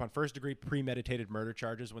 they're bringing up on first-degree premeditated murder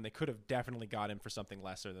charges when they could have definitely got him for something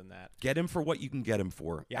lesser than that. Get him for what you can get him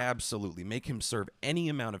for. Yeah. Absolutely. Make him serve any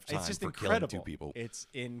amount of time It's just for incredible. killing 2 people. It's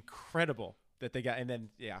incredible. that they got, and then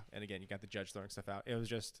and again you got the judge throwing stuff out. It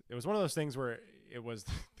was one of those things where it was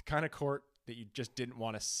the kind of court that you just didn't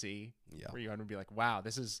want to see. Yeah. Where you're going to be like, wow,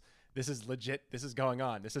 this is legit. This is going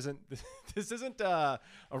on. This isn't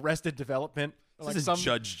Arrested Development. This is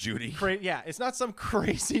Judge Judy. It's not some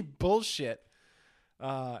crazy bullshit.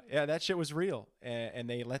 That shit was real, and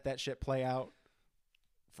they let that shit play out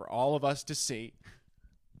for all of us to see.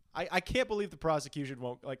 I can't believe the prosecution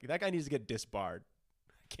won't, like, that guy needs to get disbarred.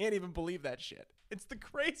 I can't even believe that shit. It's the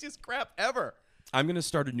craziest crap ever. I'm going to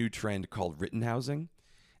start a new trend called Rittenhousing,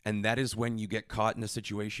 and that is when you get caught in a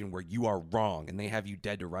situation where you are wrong and they have you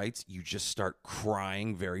dead to rights, you just start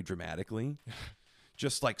crying very dramatically.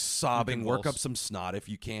 Just like sobbing, work up some snot if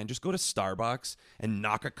you can. Just go to Starbucks and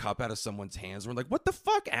knock a cup out of someone's hands. And we're like, what the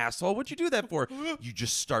fuck, asshole? What'd you do that for? You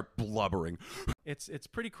just start blubbering. It's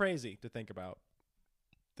pretty crazy to think about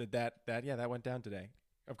that went down today.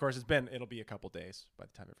 Of course, it'll be a couple days by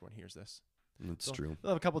the time everyone hears this. That's true.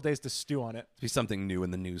 They'll have a couple days to stew on it. Be something new in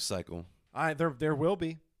the news cycle. There will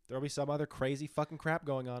be. There'll be some other crazy fucking crap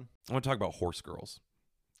going on. I want to talk about horse girls.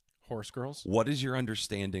 Horse girls? What is your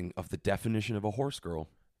understanding of the definition of a horse girl?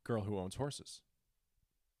 Girl who owns horses.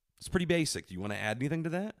 It's pretty basic. Do you want to add anything to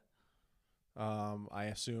that? I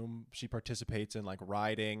assume she participates in like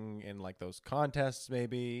riding in like those contests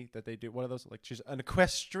maybe that they do. One of those, like she's an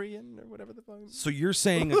equestrian or whatever the fuck. So you're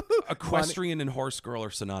saying equestrian and horse girl are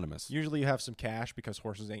synonymous? Usually you have some cash because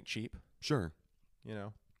horses ain't cheap. Sure. You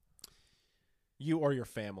know. You or your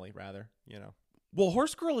family, rather, you know. Well,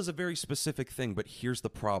 horse girl is a very specific thing, but here's the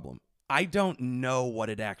problem. I don't know what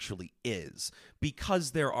it actually is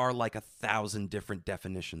because there are like 1,000 different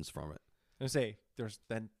definitions from it. I say there's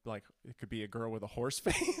then like it could be a girl with a horse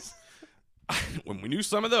face. When we knew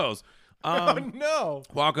some of those. Oh no!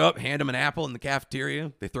 Walk up, hand them an apple in the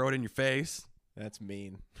cafeteria. They throw it in your face. That's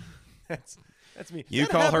mean. That's mean. You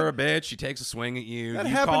call her a bitch. She takes a swing at you. That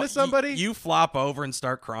happened to somebody? You flop over and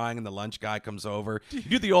start crying, and the lunch guy comes over. You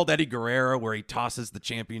do the old Eddie Guerrero where he tosses the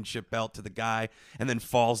championship belt to the guy and then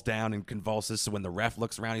falls down and convulses. So when the ref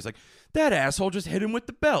looks around, he's like, that asshole just hit him with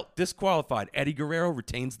the belt. Disqualified. Eddie Guerrero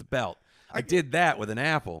retains the belt. I did that with an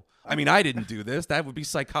apple. I mean, I didn't do this. That would be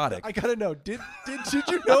psychotic. I gotta know. Did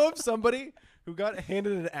you know of somebody who got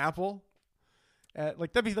handed an apple?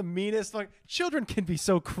 Like that'd be the meanest. Like children can be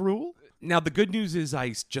so cruel. Now the good news is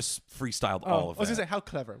I just freestyled all of that. I was gonna say how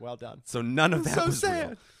clever. Well done. So none of that so was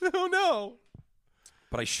sad. real. Oh no.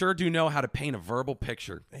 But I sure do know how to paint a verbal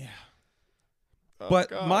picture. Yeah.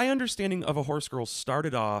 But my understanding of a horse girl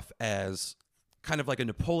started off as kind of like a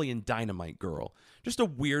Napoleon Dynamite girl, just a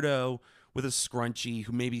weirdo with a scrunchie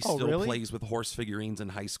who maybe still plays with horse figurines in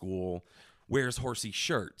high school, wears horsey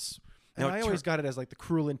shirts. And I always got it as like the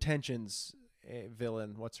Cruel Intentions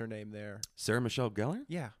villain. What's her name there? Sarah Michelle Gellar?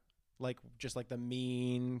 Yeah. Like just like the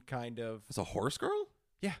mean kind of. As a horse girl?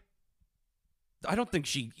 Yeah. I don't think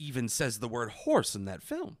she even says the word horse in that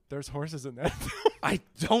film. There's horses in that film. I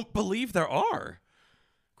don't believe there are.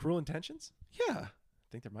 Cruel Intentions? Yeah. I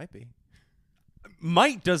think there might be.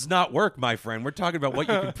 Might does not work, my friend. We're talking about what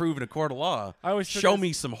you can prove in a court of law. Show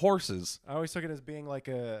me some horses. I always took it as being like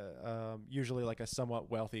usually like a somewhat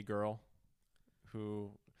wealthy girl who,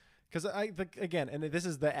 because again, and this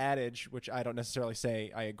is the adage, which I don't necessarily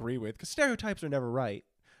say I agree with, because stereotypes are never right,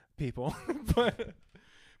 people.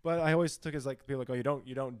 but I always took it as like people like, oh,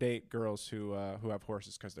 you don't date girls who have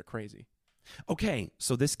horses because they're crazy. Okay,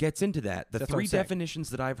 so this gets into that. The That's three definitions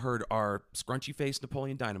that I've heard are scrunchy face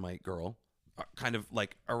Napoleon Dynamite girl, kind of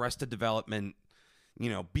like Arrested Development,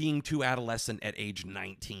 being too adolescent at age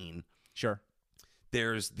 19. Sure.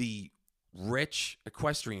 There's the rich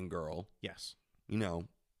equestrian girl. Yes.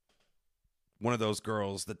 One of those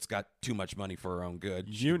girls that's got too much money for her own good.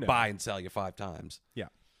 Buy and sell you 5 times. Yeah.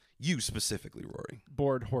 You specifically, Rory.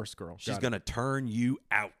 Bored horse girl. She's going to turn you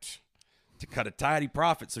out to cut a tidy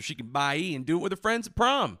profit so she can buy E and do it with her friends at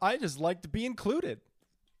prom. I just like to be included.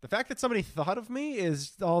 The fact that somebody thought of me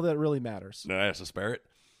is all that really matters. No, that's a spirit.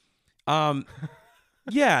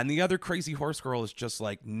 Yeah, and the other crazy horse girl is just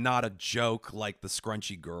like not a joke like the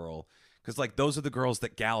scrunchy girl. Because like those are the girls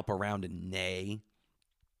that gallop around and neigh.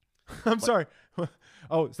 I'm sorry.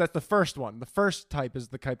 Oh, so that's the first one. The first type is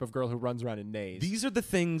the type of girl who runs around and neighs. These are the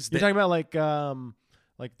things that... You're talking about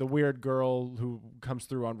like the weird girl who comes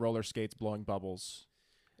through on roller skates blowing bubbles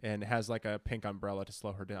and has like a pink umbrella to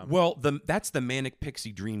slow her down. Well, that's the manic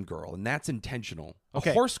pixie dream girl, and that's intentional.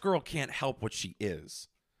 Okay. A horse girl can't help what she is.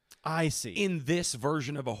 I see. In this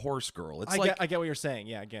version of a horse girl. I get what you're saying.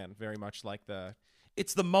 Yeah, again, very much like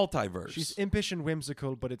it's the multiverse. She's impish and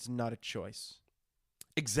whimsical, but it's not a choice.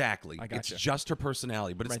 Exactly. I gotcha. It's just her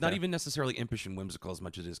personality, but it's Right not there. even necessarily impish and whimsical as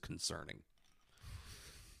much as it is concerning.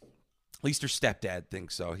 At least her stepdad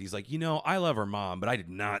thinks so. He's like, I love her mom, but I did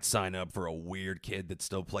not sign up for a weird kid that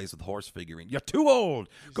still plays with horse figurine. You're too old.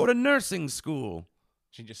 Go to nursing school.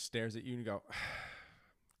 She just stares at you and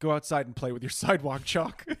go outside and play with your sidewalk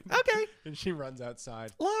chalk. Okay. And she runs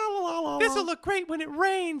outside. La, la, la, la, This la. will look great when it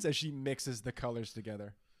rains, as she mixes the colors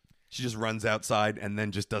together. She just runs outside and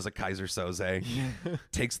then just does a Kaiser Soze.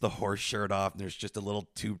 Takes the horse shirt off, and there's just a little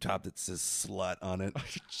tube top that says slut on it.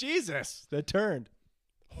 Jesus, that turned.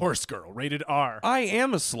 Horse girl, rated R. I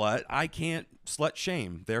am a slut. I can't slut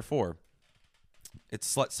shame. Therefore,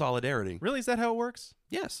 it's slut solidarity. Really? Is that how it works?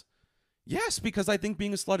 Yes. Yes, because I think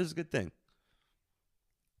being a slut is a good thing.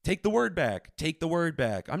 Take the word back. Take the word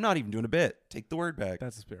back. I'm not even doing a bit. Take the word back.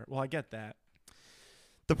 That's the spirit. Well, I get that.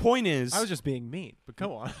 The point is, I was just being mean, but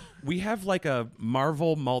go on. we have like a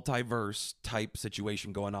Marvel multiverse type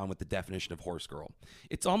situation going on with the definition of horse girl.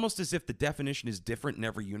 It's almost as if the definition is different in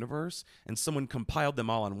every universe, and someone compiled them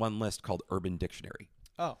all on one list called Urban Dictionary.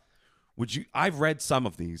 Oh. I've read some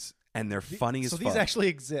of these, and they're funny as fuck. So these actually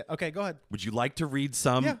exist. Okay, go ahead. Would you like to read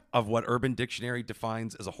some Yeah. of what Urban Dictionary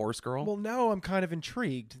defines as a horse girl? Well, now I'm kind of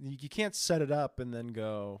intrigued. You can't set it up and then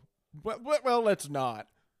go, well, let's not.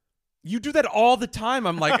 You do that all the time.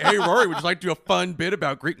 I'm like, hey, Rory, would you like to do a fun bit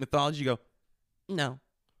about Greek mythology? You go, no.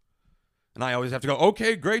 And I always have to go,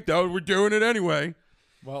 okay, great, though. We're doing it anyway.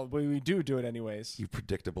 Well, we do it anyways. You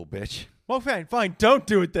predictable bitch. Well, fine. Don't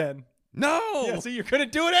do it then. No. Yeah, so you're going to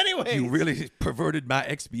do it anyway. You really perverted my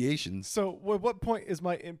expiations. So at what point is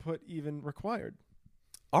my input even required?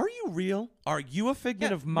 Are you real? Are you a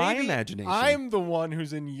figment of my maybe imagination? I'm the one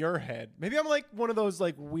who's in your head. Maybe I'm like one of those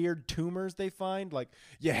like weird tumors they find. Like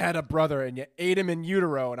you had a brother and you ate him in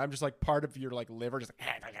utero, and I'm just like part of your like liver. Just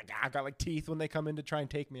like, I got like teeth when they come in to try and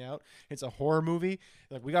take me out. It's a horror movie.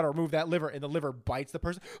 Like we got to remove that liver, and the liver bites the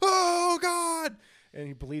person. Oh God! And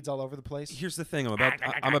he bleeds all over the place. Here's the thing.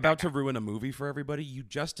 I'm about to ruin a movie for everybody. You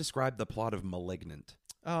just described the plot of Malignant.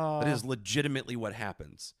 That is legitimately what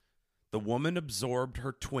happens. The woman absorbed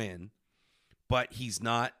her twin, but he's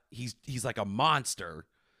not. He's like a monster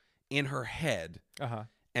in her head. Uh-huh.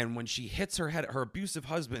 And when she hits her head, her abusive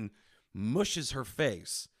husband mushes her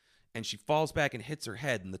face, and she falls back and hits her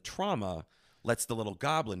head, and the trauma lets the little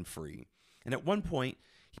goblin free. And at one point,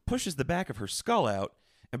 he pushes the back of her skull out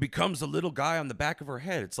and becomes a little guy on the back of her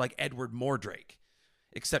head. It's like Edward Mordrake,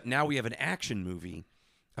 except now we have an action movie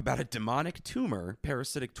about a demonic tumor,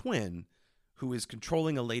 parasitic twin, who is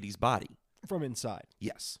controlling a lady's body. From inside.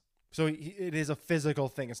 Yes. So it is a physical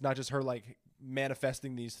thing. It's not just her like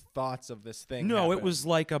manifesting these thoughts of this thing. No, happening. it was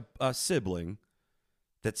like a sibling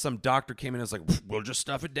that some doctor came in and was like, we'll just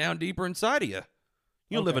stuff it down deeper inside of you.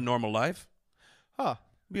 You'll live a normal life. Huh.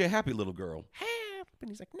 Be a happy little girl. Help.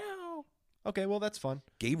 And he's like, no. Okay, well, that's fun.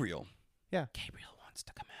 Gabriel. Yeah. Gabriel wants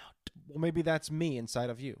to come out. Well, maybe that's me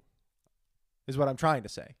inside of you, is what I'm trying to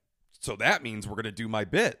say. So that means we're going to do my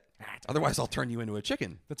bit. Otherwise, I'll turn you into a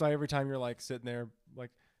chicken. That's why every time you're like sitting there,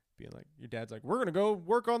 like being like, your dad's like, we're going to go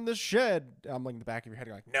work on this shed. I'm like in the back of your head,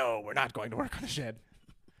 you're like, no, we're not going to work on the shed.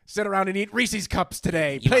 Sit around and eat Reese's Cups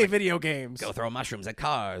today. Play video games. Go throw mushrooms at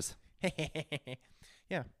cars.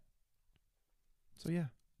 Yeah. So, yeah.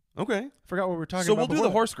 Okay. Forgot what we were talking So about. we'll do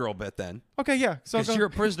the horse girl bit then. Okay, yeah. So Because you're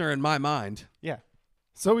a prisoner in my mind. Yeah.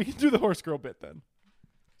 So we can do the horse girl bit then.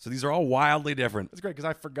 So these are all wildly different. That's great because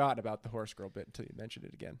I forgot about the horse girl bit until you mentioned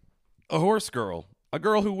it again. A horse girl. A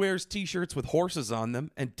girl who wears T-shirts with horses on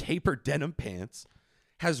them and tapered denim pants.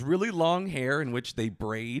 Has really long hair in which they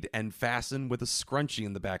braid and fasten with a scrunchie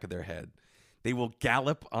in the back of their head. They will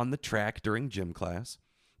gallop on the track during gym class.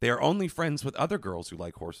 They are only friends with other girls who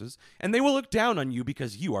like horses. And they will look down on you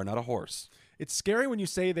because you are not a horse. It's scary when you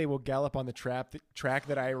say they will gallop on the track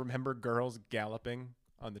that I remember girls galloping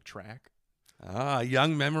on the track. Ah,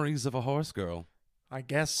 young memories of a horse girl. I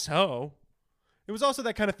guess so. It was also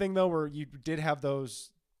that kind of thing, though, where you did have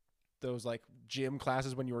those like gym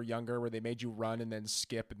classes when you were younger where they made you run and then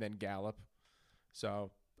skip and then gallop.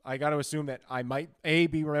 So I got to assume that I might, A,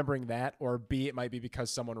 be remembering that, or B, it might be because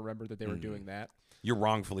someone remembered that they were doing that. You're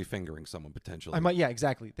wrongfully fingering someone, potentially. I might, yeah,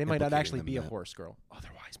 exactly. They might not Implicating actually them be in a that. horse girl.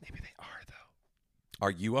 Otherwise, maybe they are, though.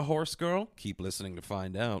 Are you a horse girl? Keep listening to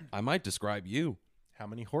find out. I might describe you. How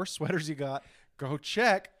many horse sweaters you got? Go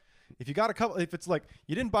check. If you got a couple, if it's like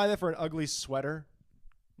you didn't buy that for an ugly sweater,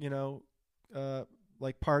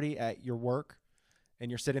 like party at your work, and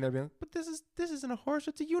you're sitting there being like, but this isn't a horse,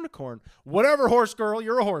 it's a unicorn. Whatever, horse girl,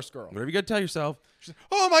 you're a horse girl. Whatever you got to tell yourself. She's like,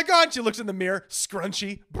 oh my God. She looks in the mirror,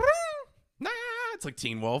 scrunchy. Nah, it's like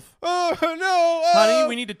Teen Wolf. Oh no. Honey,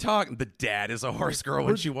 we need to talk. The dad is a horse girl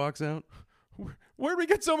when she walks out. Where'd we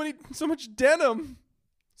get so much denim?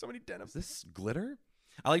 So many denim. Is this glitter?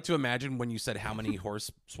 I like to imagine when you said how many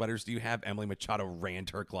horse sweaters do you have, Emily Machado ran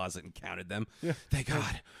to her closet and counted them. Yeah. Thank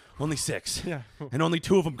God. Only 6. Yeah. And only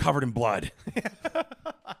 2 of them covered in blood.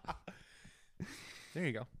 There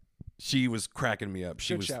you go. She was cracking me up.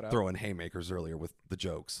 She Good was shout out. throwing haymakers earlier with the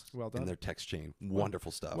jokes Well done. in their text chain.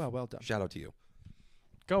 Wonderful stuff. Well done. Shout out to you.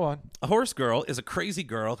 Go on. A horse girl is a crazy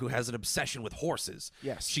girl who has an obsession with horses.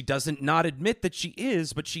 Yes. She doesn't not admit that she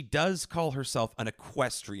is, but she does call herself an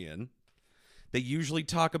equestrian. They usually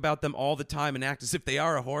talk about them all the time and act as if they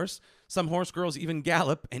are a horse. Some horse girls even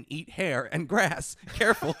gallop and eat hair and grass.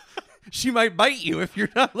 Careful. She might bite you if you're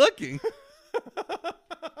not looking.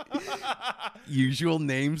 Usual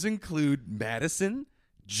names include Madison,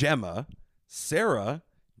 Gemma, Sarah,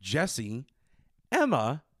 Jessie,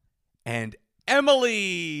 Emma, and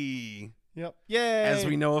Emily. Yep. Yay. As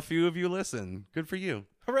we know, a few of you listen. Good for you.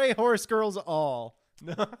 Hooray, horse girls all.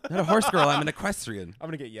 Not a horse girl. I'm an equestrian. I'm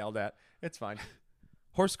going to get yelled at. It's fine.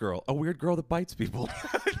 Horse girl, a weird girl that bites people.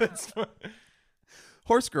 That's fine.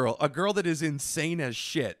 Horse girl, a girl that is insane as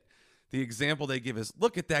shit. The example they give is,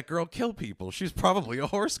 look at that girl kill people. She's probably a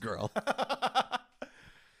horse girl.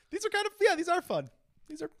 These are kind of, yeah, these are fun.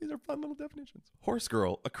 These are fun little definitions. Horse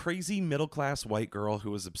girl, a crazy middle-class white girl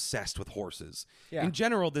who is obsessed with horses. Yeah. In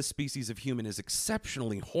general, this species of human is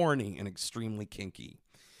exceptionally horny and extremely kinky.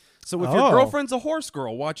 So if your girlfriend's a horse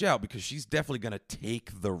girl, watch out because she's definitely going to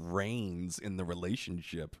take the reins in the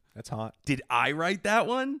relationship. That's hot. Did I write that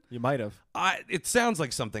one? You might have. It sounds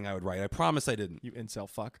like something I would write. I promise I didn't. You incel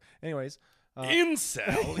fuck. Anyways.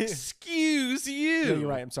 Incel? Excuse you. Yeah, you're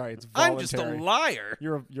right. I'm sorry. It's voluntary. I'm just a liar.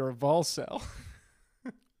 You're a volcel.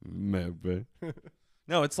 Maybe.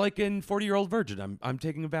 No, it's like in 40-Year-Old Virgin. I'm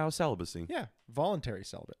taking a vow of celibacy. Yeah. Voluntary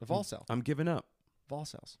celibate. A volcel. I'm giving up.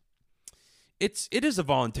 Volcels. It is a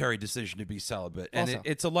voluntary decision to be celibate, and Also.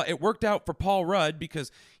 it's a lot. It worked out for Paul Rudd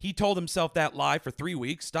because he told himself that lie for 3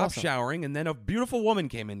 weeks, stopped Also. showering, and then a beautiful woman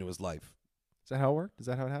came into his life. Is that how it worked? Is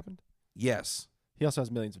that how it happened? Yes. He also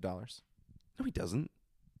has millions of dollars. No, he doesn't.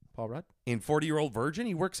 Paul Rudd? In 40-Year-Old Virgin,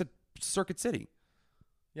 he works at Circuit City.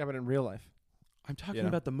 Yeah, but in real life. I'm talking You know.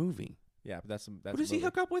 about the movie. Yeah, but that's Who does a he movie.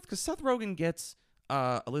 hook up with? Because Seth Rogen gets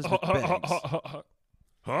Elizabeth Banks.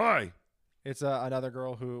 Hi. It's another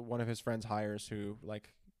girl who one of his friends hires who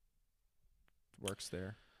like works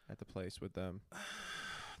there at the place with them.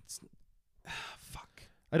 Fuck.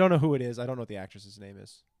 I don't know who it is. I don't know what the actress's name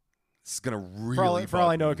is. It's going to really For all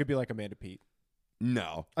I bug know, me. it could be like Amanda Peet.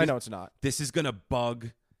 No. I know it's not. This is going to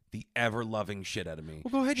bug the ever-loving shit out of me.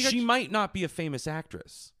 Well, go ahead. She might not be a famous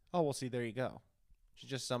actress. Oh, well, see, there you go. She's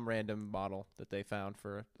just some random model that they found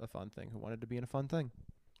for a fun thing who wanted to be in a fun thing.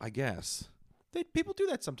 I guess. People do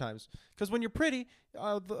that sometimes because when you're pretty,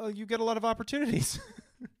 you get a lot of opportunities.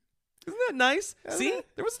 Isn't that nice? See?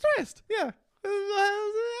 There was a twist. Yeah.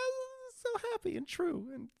 So happy and true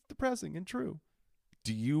and depressing and true.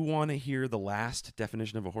 Do you want to hear the last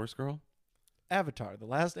definition of a horse girl? Avatar, The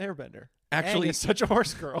Last Airbender. Actually, Aang is such a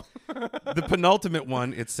horse girl. The penultimate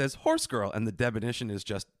one, it says horse girl, and the definition is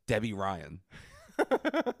just Debbie Ryan.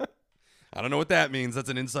 I don't know what that means. That's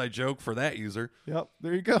an inside joke for that user. Yep,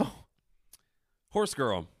 there you go. Horse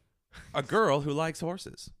girl. A girl who likes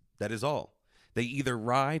horses. That is all. They either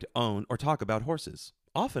ride, own, or talk about horses.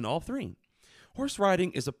 Often all three. Horse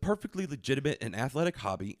riding is a perfectly legitimate and athletic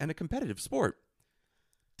hobby and a competitive sport.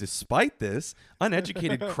 Despite this,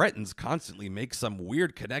 uneducated cretins constantly make some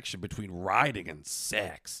weird connection between riding and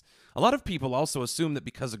sex. A lot of people also assume that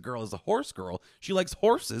because a girl is a horse girl, she likes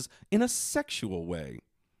horses in a sexual way.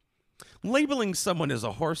 Labeling someone as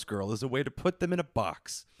a horse girl is a way to put them in a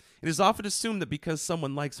box. It is often assumed that because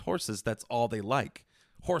someone likes horses, that's all they like.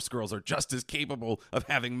 Horse girls are just as capable of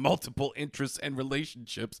having multiple interests and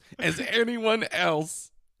relationships as anyone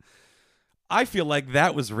else. I feel like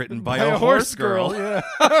that was written by a horse girl. Yeah.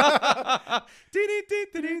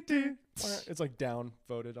 It's like down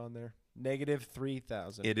voted on there. Negative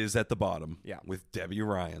 3,000. It is at the bottom. Yeah. With Debbie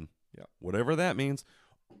Ryan. Yeah. Whatever that means.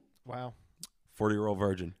 Wow. 40-year-old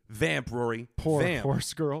virgin. Vamp, Rory. Poor Vamp.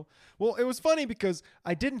 horse girl. Well, it was funny because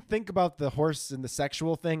I didn't think about the horse and the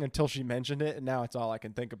sexual thing until she mentioned it, and now it's all I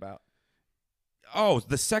can think about. Oh,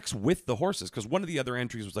 the sex with the horses. Because one of the other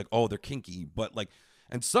entries was like, oh, they're kinky. But like,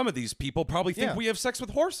 and some of these people probably think Yeah. we have sex with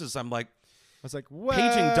horses. I'm like, I was like, what?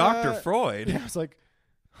 paging Dr. Freud. Yeah, I was like,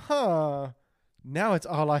 huh. Now it's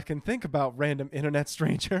all I can think about, random internet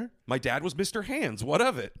stranger. My dad was Mr. Hands. What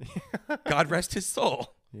of it? God rest his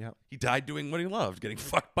soul. Yeah. He died doing what he loved, getting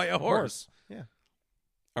fucked by a horse. Yeah.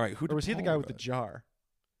 All right, who did Or was he the Paul guy with the die? jar?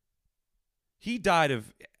 He died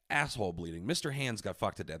of asshole bleeding. Mr. Hands got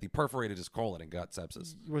fucked to death. He perforated his colon and got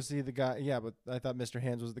sepsis. Was he the guy? Yeah, but I thought Mr.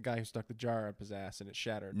 Hands was the guy who stuck the jar up his ass and it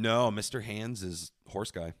shattered. No, Mr. Hands is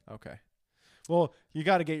Horse guy. Okay. Well, you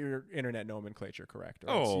got to get your internet nomenclature correct.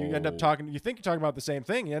 Right? So you end up Oh. talking. You think you're talking about the same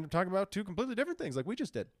thing. You end up talking about two completely different things, like we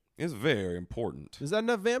just did. It's very important. Is that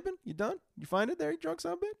enough vamping? You done? You find it there, you drunk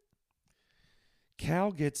son of a bitch?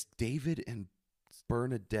 Cal gets David and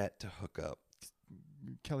Bernadette to hook up.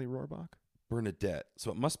 Kelly Rohrbach. Bernadette.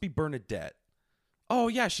 So it must be Bernadette. Oh,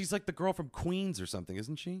 yeah. She's like the girl from Queens or something,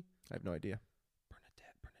 isn't she? I have no idea.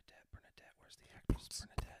 Bernadette. Where's the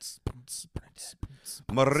actress?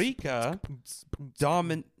 Marika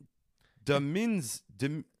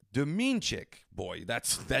Dominchik. Boy,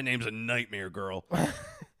 that name's a nightmare, girl.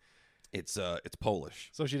 It's Polish.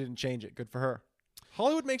 So she didn't change it. Good for her.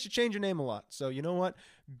 Hollywood makes you change your name a lot. So you know what?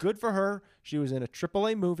 Good for her. She was in a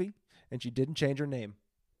AAA movie and she didn't change her name.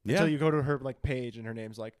 Yeah. Until you go to her like page and her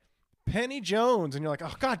name's like Penny Jones and you're like,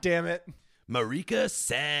 oh god damn it. Marika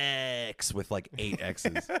Sex with like 8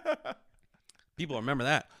 X's. People remember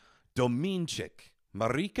that. Dominchik.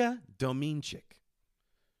 Marika Dominchik.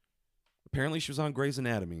 Apparently she was on Grey's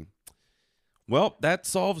Anatomy. Well, that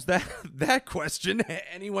solves that question.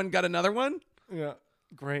 Anyone got another one? Yeah.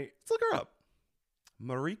 Great. Let's look her up.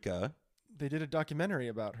 Marika. They did a documentary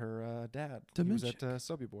about her dad. He was at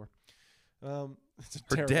Sobibor. Her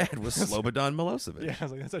dad was Slobodan Milosevic. Yeah, I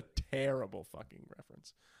was like, that's a terrible fucking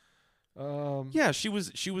reference. Yeah, she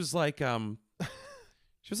was like from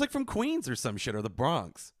Queens or some shit, or the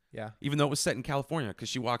Bronx. Yeah. Even though it was set in California, because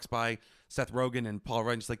she walks by Seth Rogen and Paul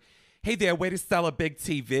Rudd and she's like, hey there, way to sell a big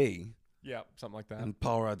TV. Yeah, something like that. And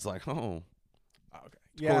Paul Rudd's like, oh. Okay.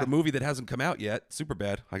 Yeah. Quote a movie that hasn't come out yet. Super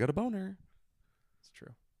bad. I got a boner. It's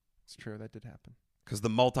true. It's true. That did happen. Because the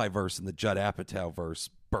multiverse and the Judd Apatow verse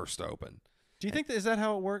burst open. Do you think is that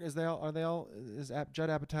how it works? Is Judd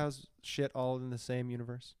Apatow's shit all in the same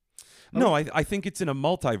universe? No, I think it's in a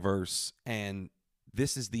multiverse, and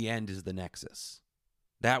this is the end is the Nexus.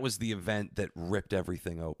 That was the event that ripped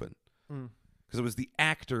everything open. Because it was the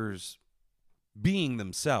actors being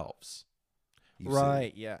themselves.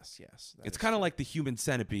 Right, yes. It's kind of like the Human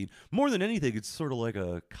Centipede. More than anything, it's sort of like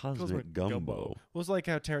a cosmic gumbo. Well, it's like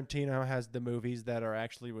how Tarantino has the movies that are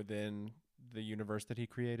actually within the universe that he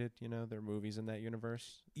created. You know, they're movies in that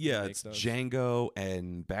universe. Yeah, it's Django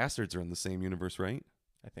and Bastards are in the same universe, right?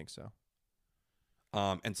 I think so.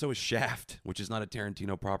 And so is Shaft, which is not a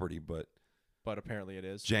Tarantino property, but apparently it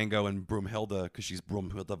is. Django and Broomhilda, because she's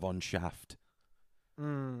Broomhilda von Shaft.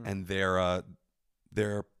 And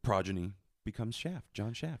their progeny becomes Shaft,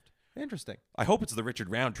 John Shaft. Interesting. I hope it's the Richard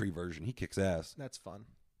Roundtree version. He kicks ass. That's fun.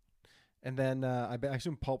 And then I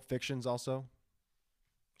assume Pulp Fiction's also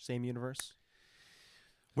same universe.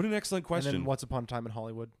 What an excellent question. And then Once Upon a Time in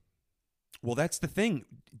Hollywood. Well, that's the thing.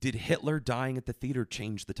 Did Hitler dying at the theater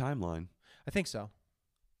change the timeline? I think so.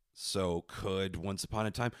 So could Once Upon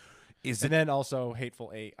a Time... And then also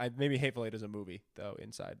Hateful Eight. Maybe Hateful Eight is a movie, though,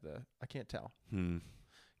 inside the... I can't tell.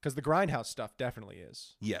 Because the Grindhouse stuff definitely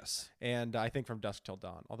is. Yes. And I think From Dusk Till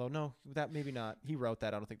Dawn. Although, no, that maybe not. He wrote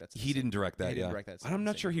that. I don't think that's... He didn't direct that, Didn't direct that. I'm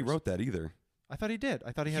not sure he wrote that either. I thought he did.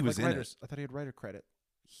 I thought he had was writers. I thought he had writer credit.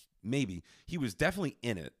 Maybe. He was definitely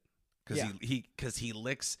in it. Because he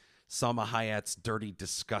licks Salma Hayek's dirty,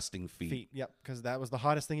 disgusting feet. Yep, because that was the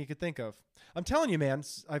hottest thing he could think of. I'm telling you, man.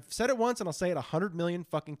 I've said it once and I'll say it 100 million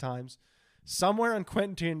fucking times. Somewhere in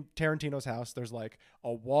Quentin Tarantino's house, there's like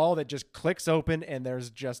a wall that just clicks open and there's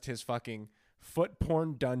just his fucking foot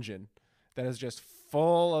porn dungeon that is just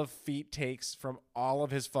full of feet takes from all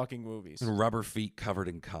of his fucking movies. And rubber feet covered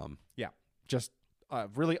in cum. Yeah, just a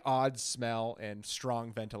really odd smell and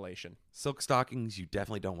strong ventilation. Silk stockings you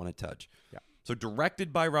definitely don't want to touch. Yeah. So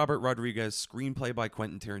directed by Robert Rodriguez, screenplay by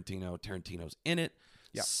Quentin Tarantino. Tarantino's in it,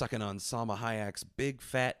 sucking on Salma Hayek's big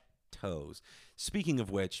fat toes. Speaking of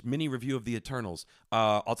which, mini review of The Eternals.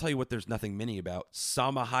 I'll tell you what there's nothing mini about.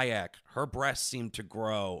 Salma Hayek, her breasts seem to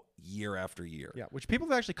grow year after year. Yeah, which people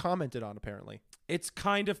have actually commented on, apparently. It's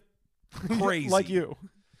kind of crazy. Like you.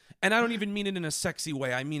 And I don't even mean it in a sexy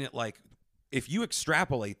way. I mean it like, if you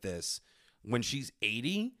extrapolate this, when she's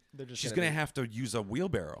 80, she's going to have to use a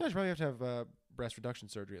wheelbarrow. Yeah, she'll probably have to have breast reduction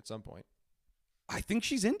surgery at some point. I think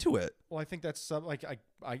she's into it. Well, I think that's like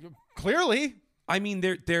I clearly. I mean,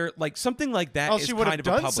 they're like something like that is she kind of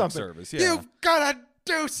a public something. service. Yeah. You've got to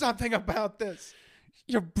do something about this.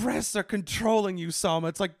 Your breasts are controlling you, Salma.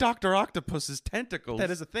 It's like Dr. Octopus's tentacles.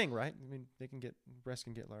 That is a thing, right? I mean, breasts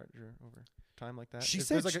can get larger over time like that. She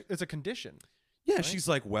said it's a condition. Yeah, right? She's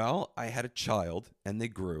like, well, I had a child and they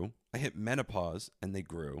grew. I hit menopause and they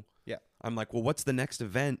grew. Yeah. I'm like, well, what's the next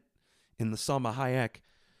event in the Salma Hayek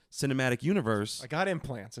cinematic universe? I got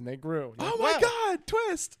implants and they grew. Oh my God,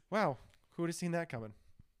 twist. Wow. Who would have seen that coming?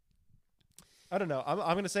 I don't know. I'm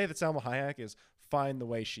going to say that Salma Hayek is fine the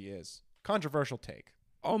way she is. Controversial take.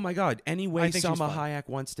 Oh my God! Any way I think she's Selma fun. Hayek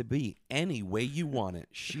wants to be, any way you want it,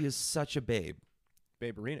 she is such a babe.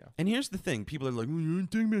 Baberino. And here's the thing: people are like, "Well, you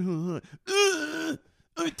take me how hot?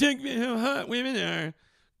 Take me how hot women are."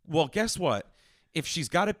 Well, guess what? If she's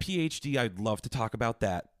got a PhD, I'd love to talk about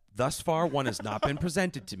that. Thus far, one has not been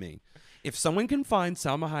presented to me. If someone can find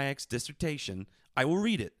Salma Hayek's dissertation, I will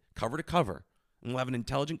read it cover to cover, and we'll have an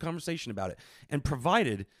intelligent conversation about it. And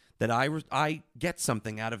provided that I get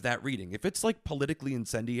something out of that reading, if it's like politically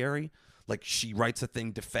incendiary, like she writes a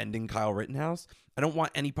thing defending Kyle Rittenhouse, I don't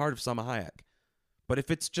want any part of Salma Hayek. But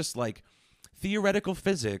if it's just like theoretical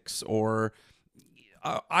physics, or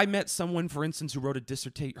I met someone, for instance, who wrote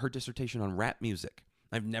her dissertation on rap music.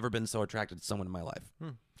 I've never been so attracted to someone in my life.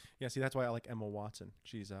 Yeah, see, that's why I like Emma Watson.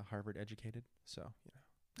 She's Harvard educated, so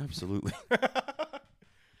Absolutely. And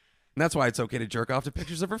that's why it's okay to jerk off to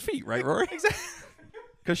pictures of her feet, right, Rory? Exactly.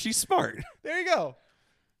 Because she's smart. There you go.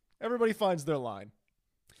 Everybody finds their line.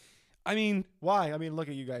 I mean, Why? I mean, look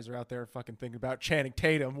at you guys are out there fucking thinking about Channing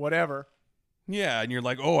Tatum, whatever. yeah, and you're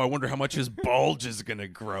like, oh, I wonder how much his bulge is going to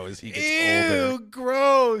grow as he gets Ew, older.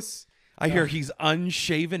 gross. I hear he's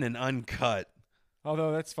unshaven and uncut.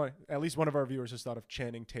 Although that's funny. At least one of our viewers has thought of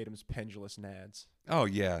Channing Tatum's pendulous nads. Oh,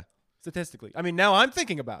 yeah. Statistically. I mean, now I'm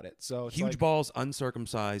thinking about it. So it's Huge like, balls,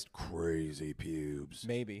 uncircumcised, crazy pubes.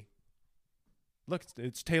 maybe. Look,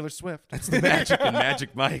 it's Taylor Swift. That's the magic in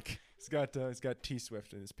Magic Mike. He's got T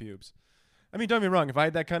Swift in his pubes. I mean, don't get me wrong. If I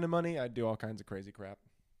had that kind of money, I'd do all kinds of crazy crap.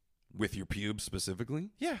 With your pubes specifically?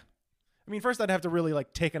 Yeah. I mean, first I'd have to really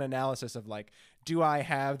like take an analysis of like, do I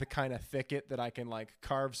have the kind of thicket that I can like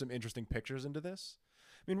carve some interesting pictures into this?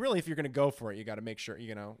 I mean, really, if you're going to go for it, you got to make sure,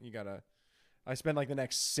 you got to, I spend like the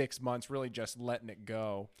next 6 months really just letting it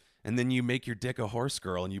go. And then you make your dick a horse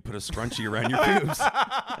girl and you put a scrunchie around your pubes.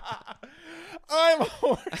 I'm a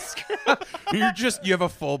horse girl. You have a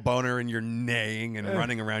full boner and you're neighing and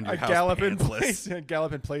running around your I house gallop in pantsless. place.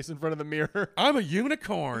 Gallop in place in front of the mirror. I'm a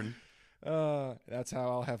unicorn. That's how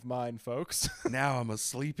I'll have mine, folks. Now I'm a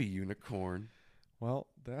sleepy unicorn. Well,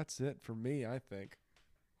 that's it for me, I think.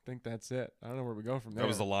 That's it. I don't know where we go from there. That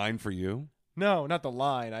was the line for you? No, not the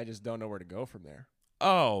line. I just don't know where to go from there.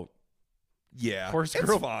 Oh, yeah. Horse it's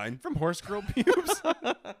girl fine. From horse girl pubes.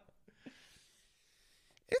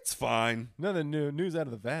 It's fine. Another news out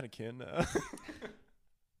of the Vatican.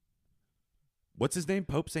 What's his name?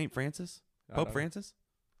 Pope St. Francis? I Pope don't know. Francis?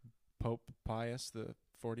 Pope Pius the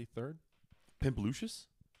 43rd? Pimp Lucius?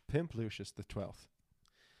 Pimp Lucius the 12th.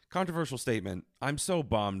 Controversial statement. I'm so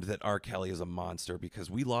bummed that R. Kelly is a monster because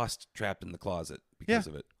we lost Trapped in the Closet because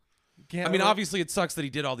of it. Can't I mean, remember- obviously, it sucks that he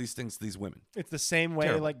did all these things to these women. It's the same way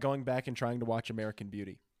Terrible. like going back and trying to watch American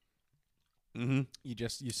Beauty. Mm-hmm.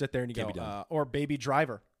 You sit there and you Can't be go, done. or Baby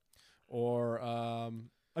Driver. Or, I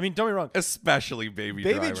mean, don't get me wrong. Especially Baby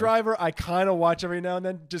Baby Driver, I kind of watch every now and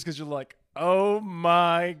then just because you're like, oh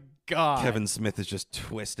my God. Kevin Smith is just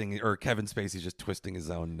twisting, or Kevin Spacey's just twisting his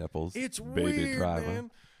own nipples. It's Baby weird, Driver.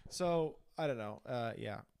 man. So, I don't know.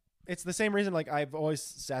 Yeah. It's the same reason, like, I've always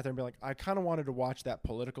sat there and been like, I kind of wanted to watch that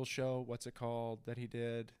political show. What's it called that he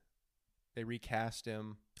did? They recast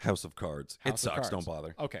him. House of Cards. House It of sucks. Cards. Don't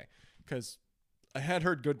bother. Okay. Because I had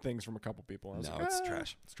heard good things from a couple people. And I was No, like, it's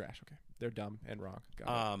trash. It's trash. Okay. They're dumb and wrong.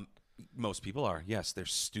 Got it. Most people are. Yes, they're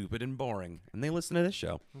stupid and boring, and they listen to this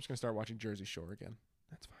show. I'm just going to start watching Jersey Shore again.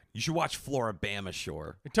 That's fine. You should watch Floribama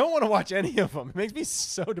Shore. I don't want to watch any of them. It makes me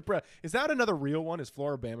so depressed. Is that another real one? Is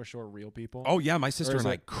Floribama Shore real people? Oh, yeah, my sister is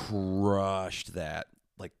and I it- crushed that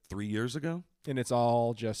like 3 years ago. And it's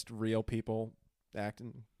all just real people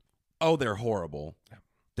acting. Oh, they're horrible. Yeah.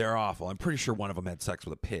 They're awful. I'm pretty sure one of them had sex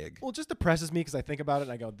with a pig. Well, it just depresses me because I think about it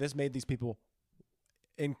and I go, this made these people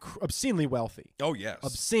obscenely wealthy. Oh, yes.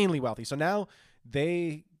 Obscenely wealthy. So now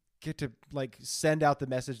they get to like send out the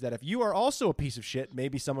message that if you are also a piece of shit,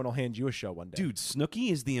 maybe someone will hand you a show one day. Dude,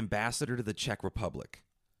 Snooki is the ambassador to the Czech Republic.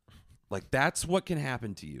 Like, that's what can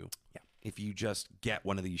happen to you if you just get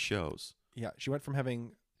one of these shows. Yeah, she went from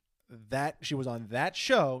having that, she was on that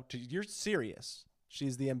show to, you're serious.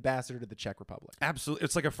 She's the ambassador to the Czech Republic. Absolutely.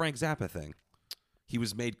 It's like a Frank Zappa thing. He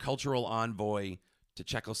was made cultural envoy to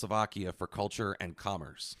Czechoslovakia for culture and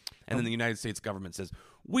commerce. And then the United States government says,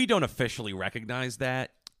 we don't officially recognize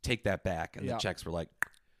that. Take that back. And Yeah. the Czechs were like,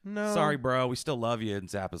 No. sorry, bro. We still love you. And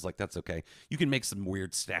Zappa's like, that's okay. You can make some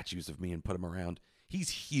weird statues of me and put them around. He's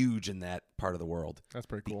huge in that part of the world. That's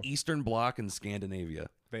pretty cool. The Eastern Bloc and Scandinavia.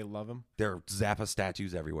 They love him. There are Zappa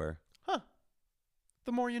statues everywhere. Huh.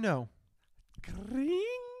 The more you know.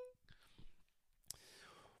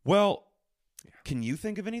 Well, can you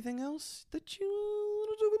think of anything else that you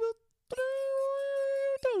want to talk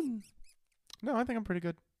about? No, I think I'm pretty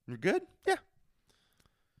good. You're good? Yeah.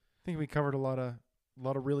 think we covered a lot of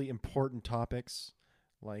really important topics,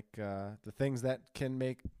 like the things that can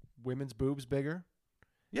make women's boobs bigger.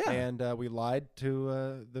 Yeah. And we lied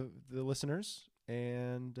to the listeners,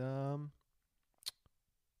 and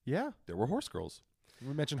yeah, There were horse girls.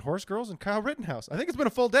 we mentioned horse girls and Kyle Rittenhouse. I think it's been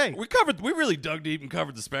a full day. We really dug deep and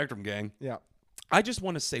covered the spectrum, gang. Yeah. I just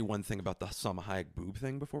want to say one thing about the Salma Hayek boob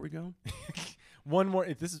thing before we go. One more.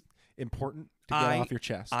 If this is important to get off your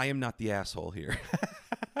chest. I am not the asshole here.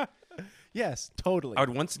 Yes, totally. I would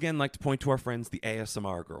once again like to point to our friends, the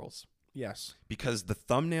ASMR girls, Yes. because the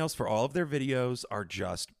thumbnails for all of their videos are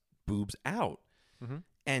just boobs out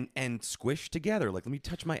and squished together. Like, let me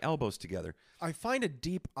touch my elbows together. I find a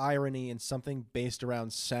deep irony in something based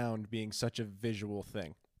around sound being such a visual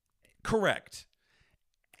thing. Correct.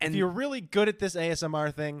 And If you're really good at this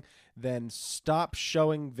ASMR thing, then stop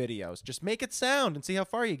showing videos. Just make it sound and see how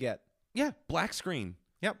far you get. yeah, black screen.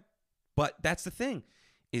 Yep. But that's the thing,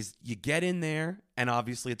 is you get in there, and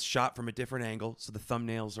obviously it's shot from a different angle, so the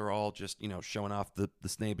thumbnails are all just, showing off the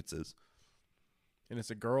snabitzes. And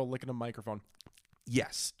it's a girl licking a microphone.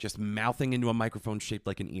 Yes, just mouthing into a microphone shaped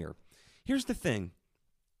like an ear. Here's the thing.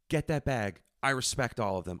 Get that bag. I respect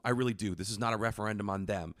all of them. I really do. This is not a referendum on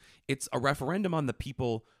them. It's a referendum on the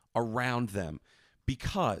people around them,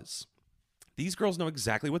 because these girls know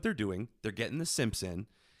exactly what they're doing. They're getting the simps in,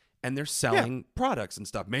 and they're selling products and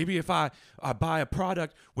stuff. Maybe if I buy a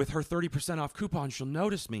product with her 30% off coupon, she'll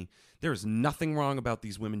notice me. There is nothing wrong about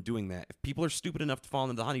these women doing that. If people are stupid enough to fall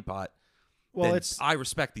into the honeypot, Well, then I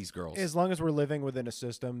respect these girls. As long as we're living within a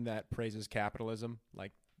system that praises capitalism,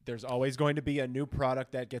 like there's always going to be a new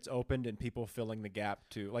product that gets opened and people filling the gap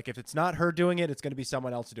too. Like if it's not her doing it, it's going to be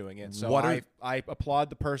someone else doing it. So I applaud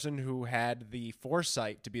the person who had the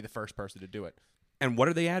foresight to be the first person to do it. And what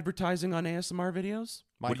are they advertising on ASMR videos?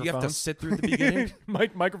 What, do you have to Microphones. sit through the beginning?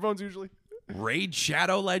 Microphones usually. Raid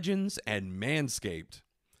Shadow Legends and Manscaped.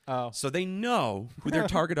 Oh. So they know who their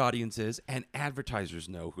target audience is, and advertisers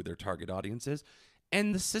know who their target audience is.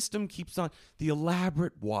 And the system keeps on, the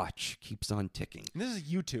elaborate watch keeps on ticking. And this is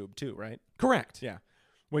YouTube too, right? Correct. Yeah.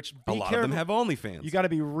 Which A be lot careful. of them have OnlyFans. You got to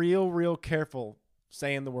be real careful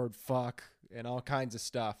saying the word fuck and all kinds of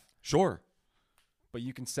stuff. Sure. But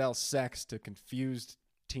you can sell sex to confused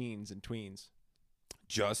teens and tweens.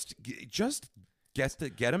 Just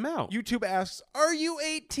get them out. YouTube asks, "Are you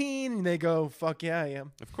 18?" And they go, "Fuck yeah, I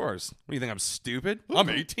am." Of course. What do you think? I'm stupid? I'm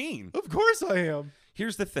 18. Of course I am.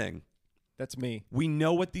 Here's the thing. That's me. We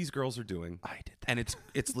know what these girls are doing. I did that. And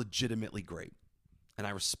it's legitimately great. And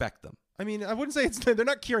I respect them. I mean, I wouldn't say they're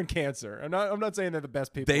not curing cancer. I'm not saying they're the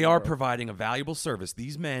best people. They in the are world. providing a valuable service.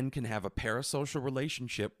 These men can have a parasocial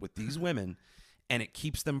relationship with these women, and it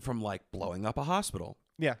keeps them from like blowing up a hospital.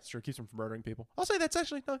 Yeah, sure. Keeps them from murdering people. I'll say that's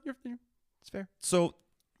actually no. It's fair. So,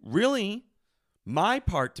 really, my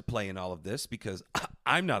part to play in all of this, because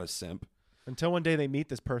I'm not a simp. Until one day they meet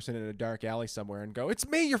this person in a dark alley somewhere and go, "It's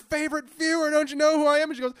me, your favorite viewer. Don't you know who I am?"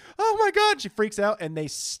 And she goes, "Oh my God." She freaks out and they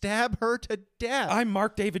stab her to death. I'm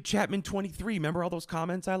Mark David Chapman 23. Remember all those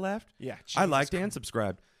comments I left? Yeah. I Jesus liked and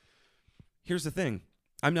subscribed. Here's the thing.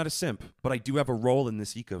 I'm not a simp, but I do have a role in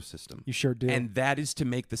this ecosystem. You sure do. And that is to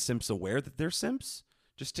make the simps aware that they're simps,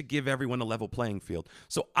 just to give everyone a level playing field.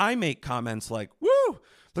 So I make comments like, "Woo,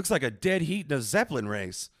 looks like a dead heat in a Zeppelin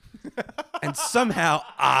race." And somehow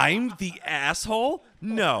I'm the asshole?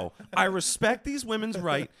 No. I respect these women's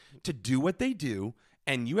right to do what they do,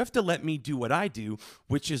 and you have to let me do what I do,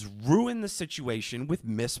 which is ruin the situation with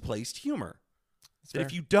misplaced humor. That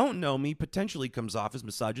if you don't know me, potentially comes off as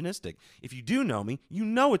misogynistic. If you do know me, you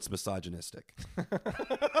know it's misogynistic.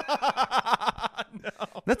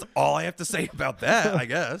 No. That's all I have to say about that, I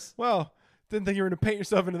guess. Well, didn't think you were going to paint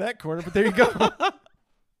yourself into that corner, but there you go.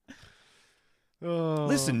 Oh.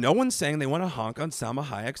 Listen, no one's saying they want to honk on Salma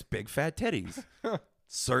Hayek's big fat titties.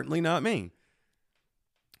 Certainly not me.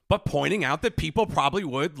 But pointing out that people probably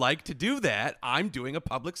would like to do that, I'm doing a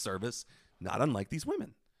public service, not unlike these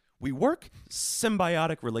women. We work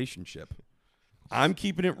symbiotic relationship. I'm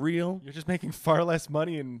keeping it real. You're just making far less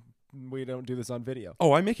money, and we don't do this on video.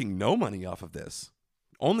 Oh, I'm making no money off of this.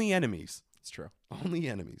 Only enemies. It's true. Only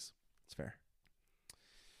enemies. It's fair.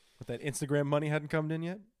 But that Instagram money hadn't come in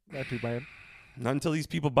yet? Not too bad. Not until these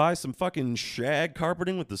people buy some fucking shag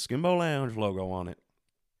carpeting with the Skimbo Lounge logo on it.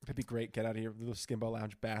 That'd be great. Get out of here with the Skimbo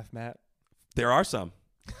Lounge bath mat. There are some.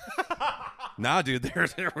 Nah, dude,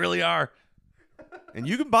 there really are. And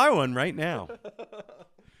you can buy one right now.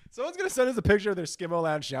 Someone's going to send us a picture of their Skimbo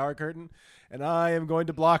Lounge shower curtain, and I am going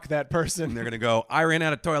to block that person. And they're going to go, "I ran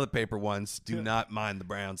out of toilet paper once. Do not mind the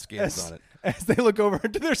brown skins on it." As they look over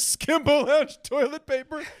into their Skimbo Lounge toilet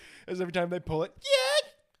paper, as every time they pull it, yeah.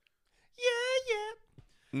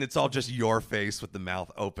 And it's all just your face with the mouth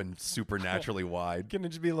open supernaturally wide. Can it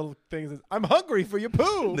just be little things? I'm hungry for your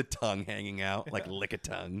poo. The tongue hanging out like lick a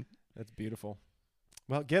tongue. That's beautiful.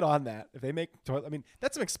 Well, get on that. If they make toilet, I mean,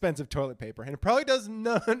 that's some expensive toilet paper, and it probably does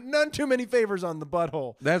none too many favors on the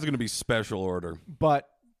butthole. That's going to be special order. But,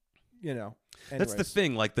 you know, that's the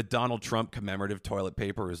thing. Like the Donald Trump commemorative toilet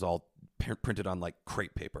paper is all printed on like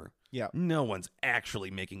crepe paper. Yeah. No one's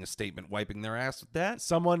actually making a statement wiping their ass with that.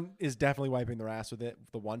 Someone is definitely wiping their ass with it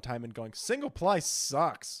the one time and going, single ply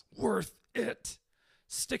sucks. Worth it.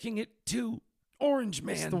 Sticking it to Orange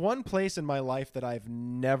Man. It's the one place in my life that I've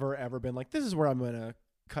never, ever been like, this is where I'm going to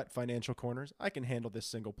cut financial corners. I can handle this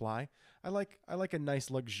single ply. I like a nice,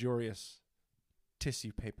 luxurious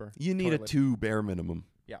tissue paper. You need toilet. a 2 bare minimum.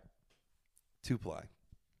 Yeah. 2 ply.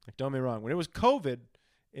 Like, don't get me wrong. When it was COVID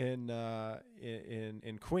in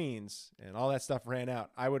Queens and all that stuff ran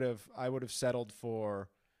out, I would have settled for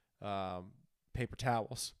paper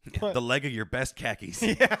towels. Yeah, the leg of your best khakis.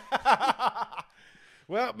 Yeah.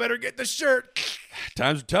 Well, better get the shirt.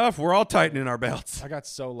 Times are tough. We're all tightening our belts. I got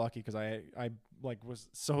so lucky because I like was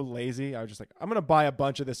so lazy. I was just like, I'm gonna buy a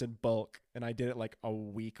bunch of this in bulk, and I did it like a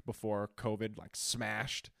week before COVID like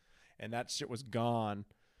smashed, and that shit was gone.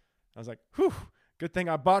 I was like, whew, good thing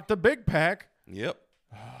I bought the big pack. Yep.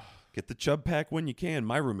 Get the chub pack when you can.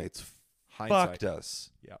 My roommates fucked us.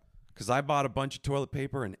 Yeah. Because I bought a bunch of toilet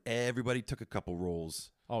paper and everybody took a couple rolls.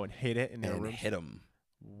 Oh, and hid it in their and rooms. hit them.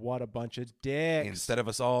 What a bunch of dicks. Instead of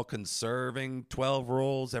us all conserving 12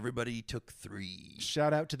 rolls, everybody took 3.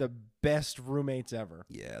 Shout out to the best roommates ever.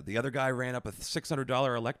 Yeah, the other guy ran up a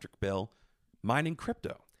 $600 electric bill mining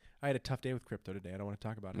crypto. I had a tough day with crypto today. I don't want to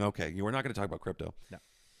talk about it. Okay, we're not going to talk about crypto. No.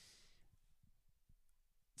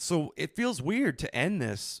 So it feels weird to end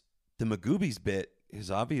this. The Magoobies bit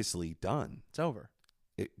is obviously done. It's over.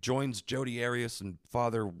 It joins Jodi Arias and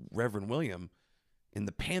Father Reverend William in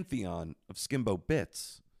the pantheon of Skimbo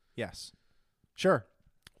bits. Yes. Sure.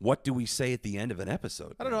 What do we say at the end of an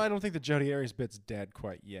episode? I don't know. I don't think the Jodi Arias bit's dead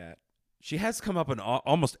quite yet. She has come up in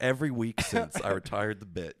almost every week since I retired the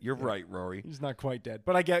bit. You're right, Rory. He's not quite dead,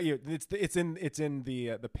 but I get you. It's in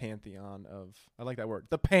the pantheon of. I like that word.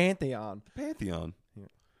 The pantheon. Pantheon. Yeah.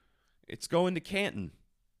 It's going to Canton.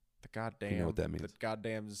 The goddamn. You know what that means. The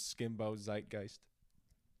goddamn Skimbo zeitgeist.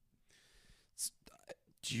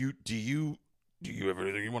 Do you have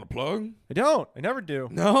anything you want to plug? I don't. I never do.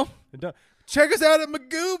 No. I don't. Check us out at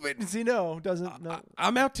Magoo. See, no, doesn't. No.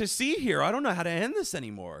 I'm out to sea here. I don't know how to end this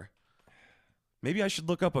anymore. Maybe I should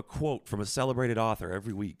look up a quote from a celebrated author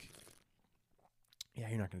every week. Yeah,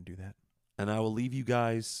 you're not going to do that. And I will leave you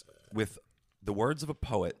guys with the words of a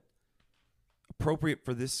poet appropriate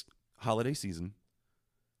for this holiday season.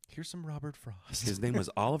 Here's some Robert Frost. His name was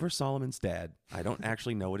Oliver Solomon's dad. I don't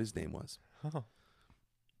actually know what his name was. Oh.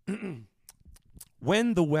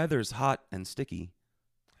 When the weather's hot and sticky,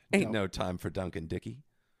 ain't No. no time for Dunkin' Dicky.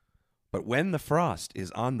 But when the frost is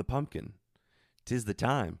on the pumpkin, 'tis the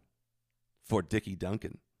time for Dickie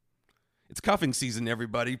Duncan. It's cuffing season,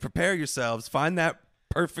 everybody. Prepare yourselves. Find that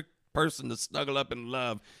perfect person to snuggle up and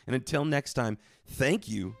love. And until next time, thank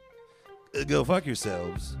you. Go fuck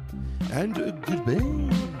yourselves. And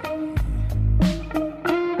goodbye.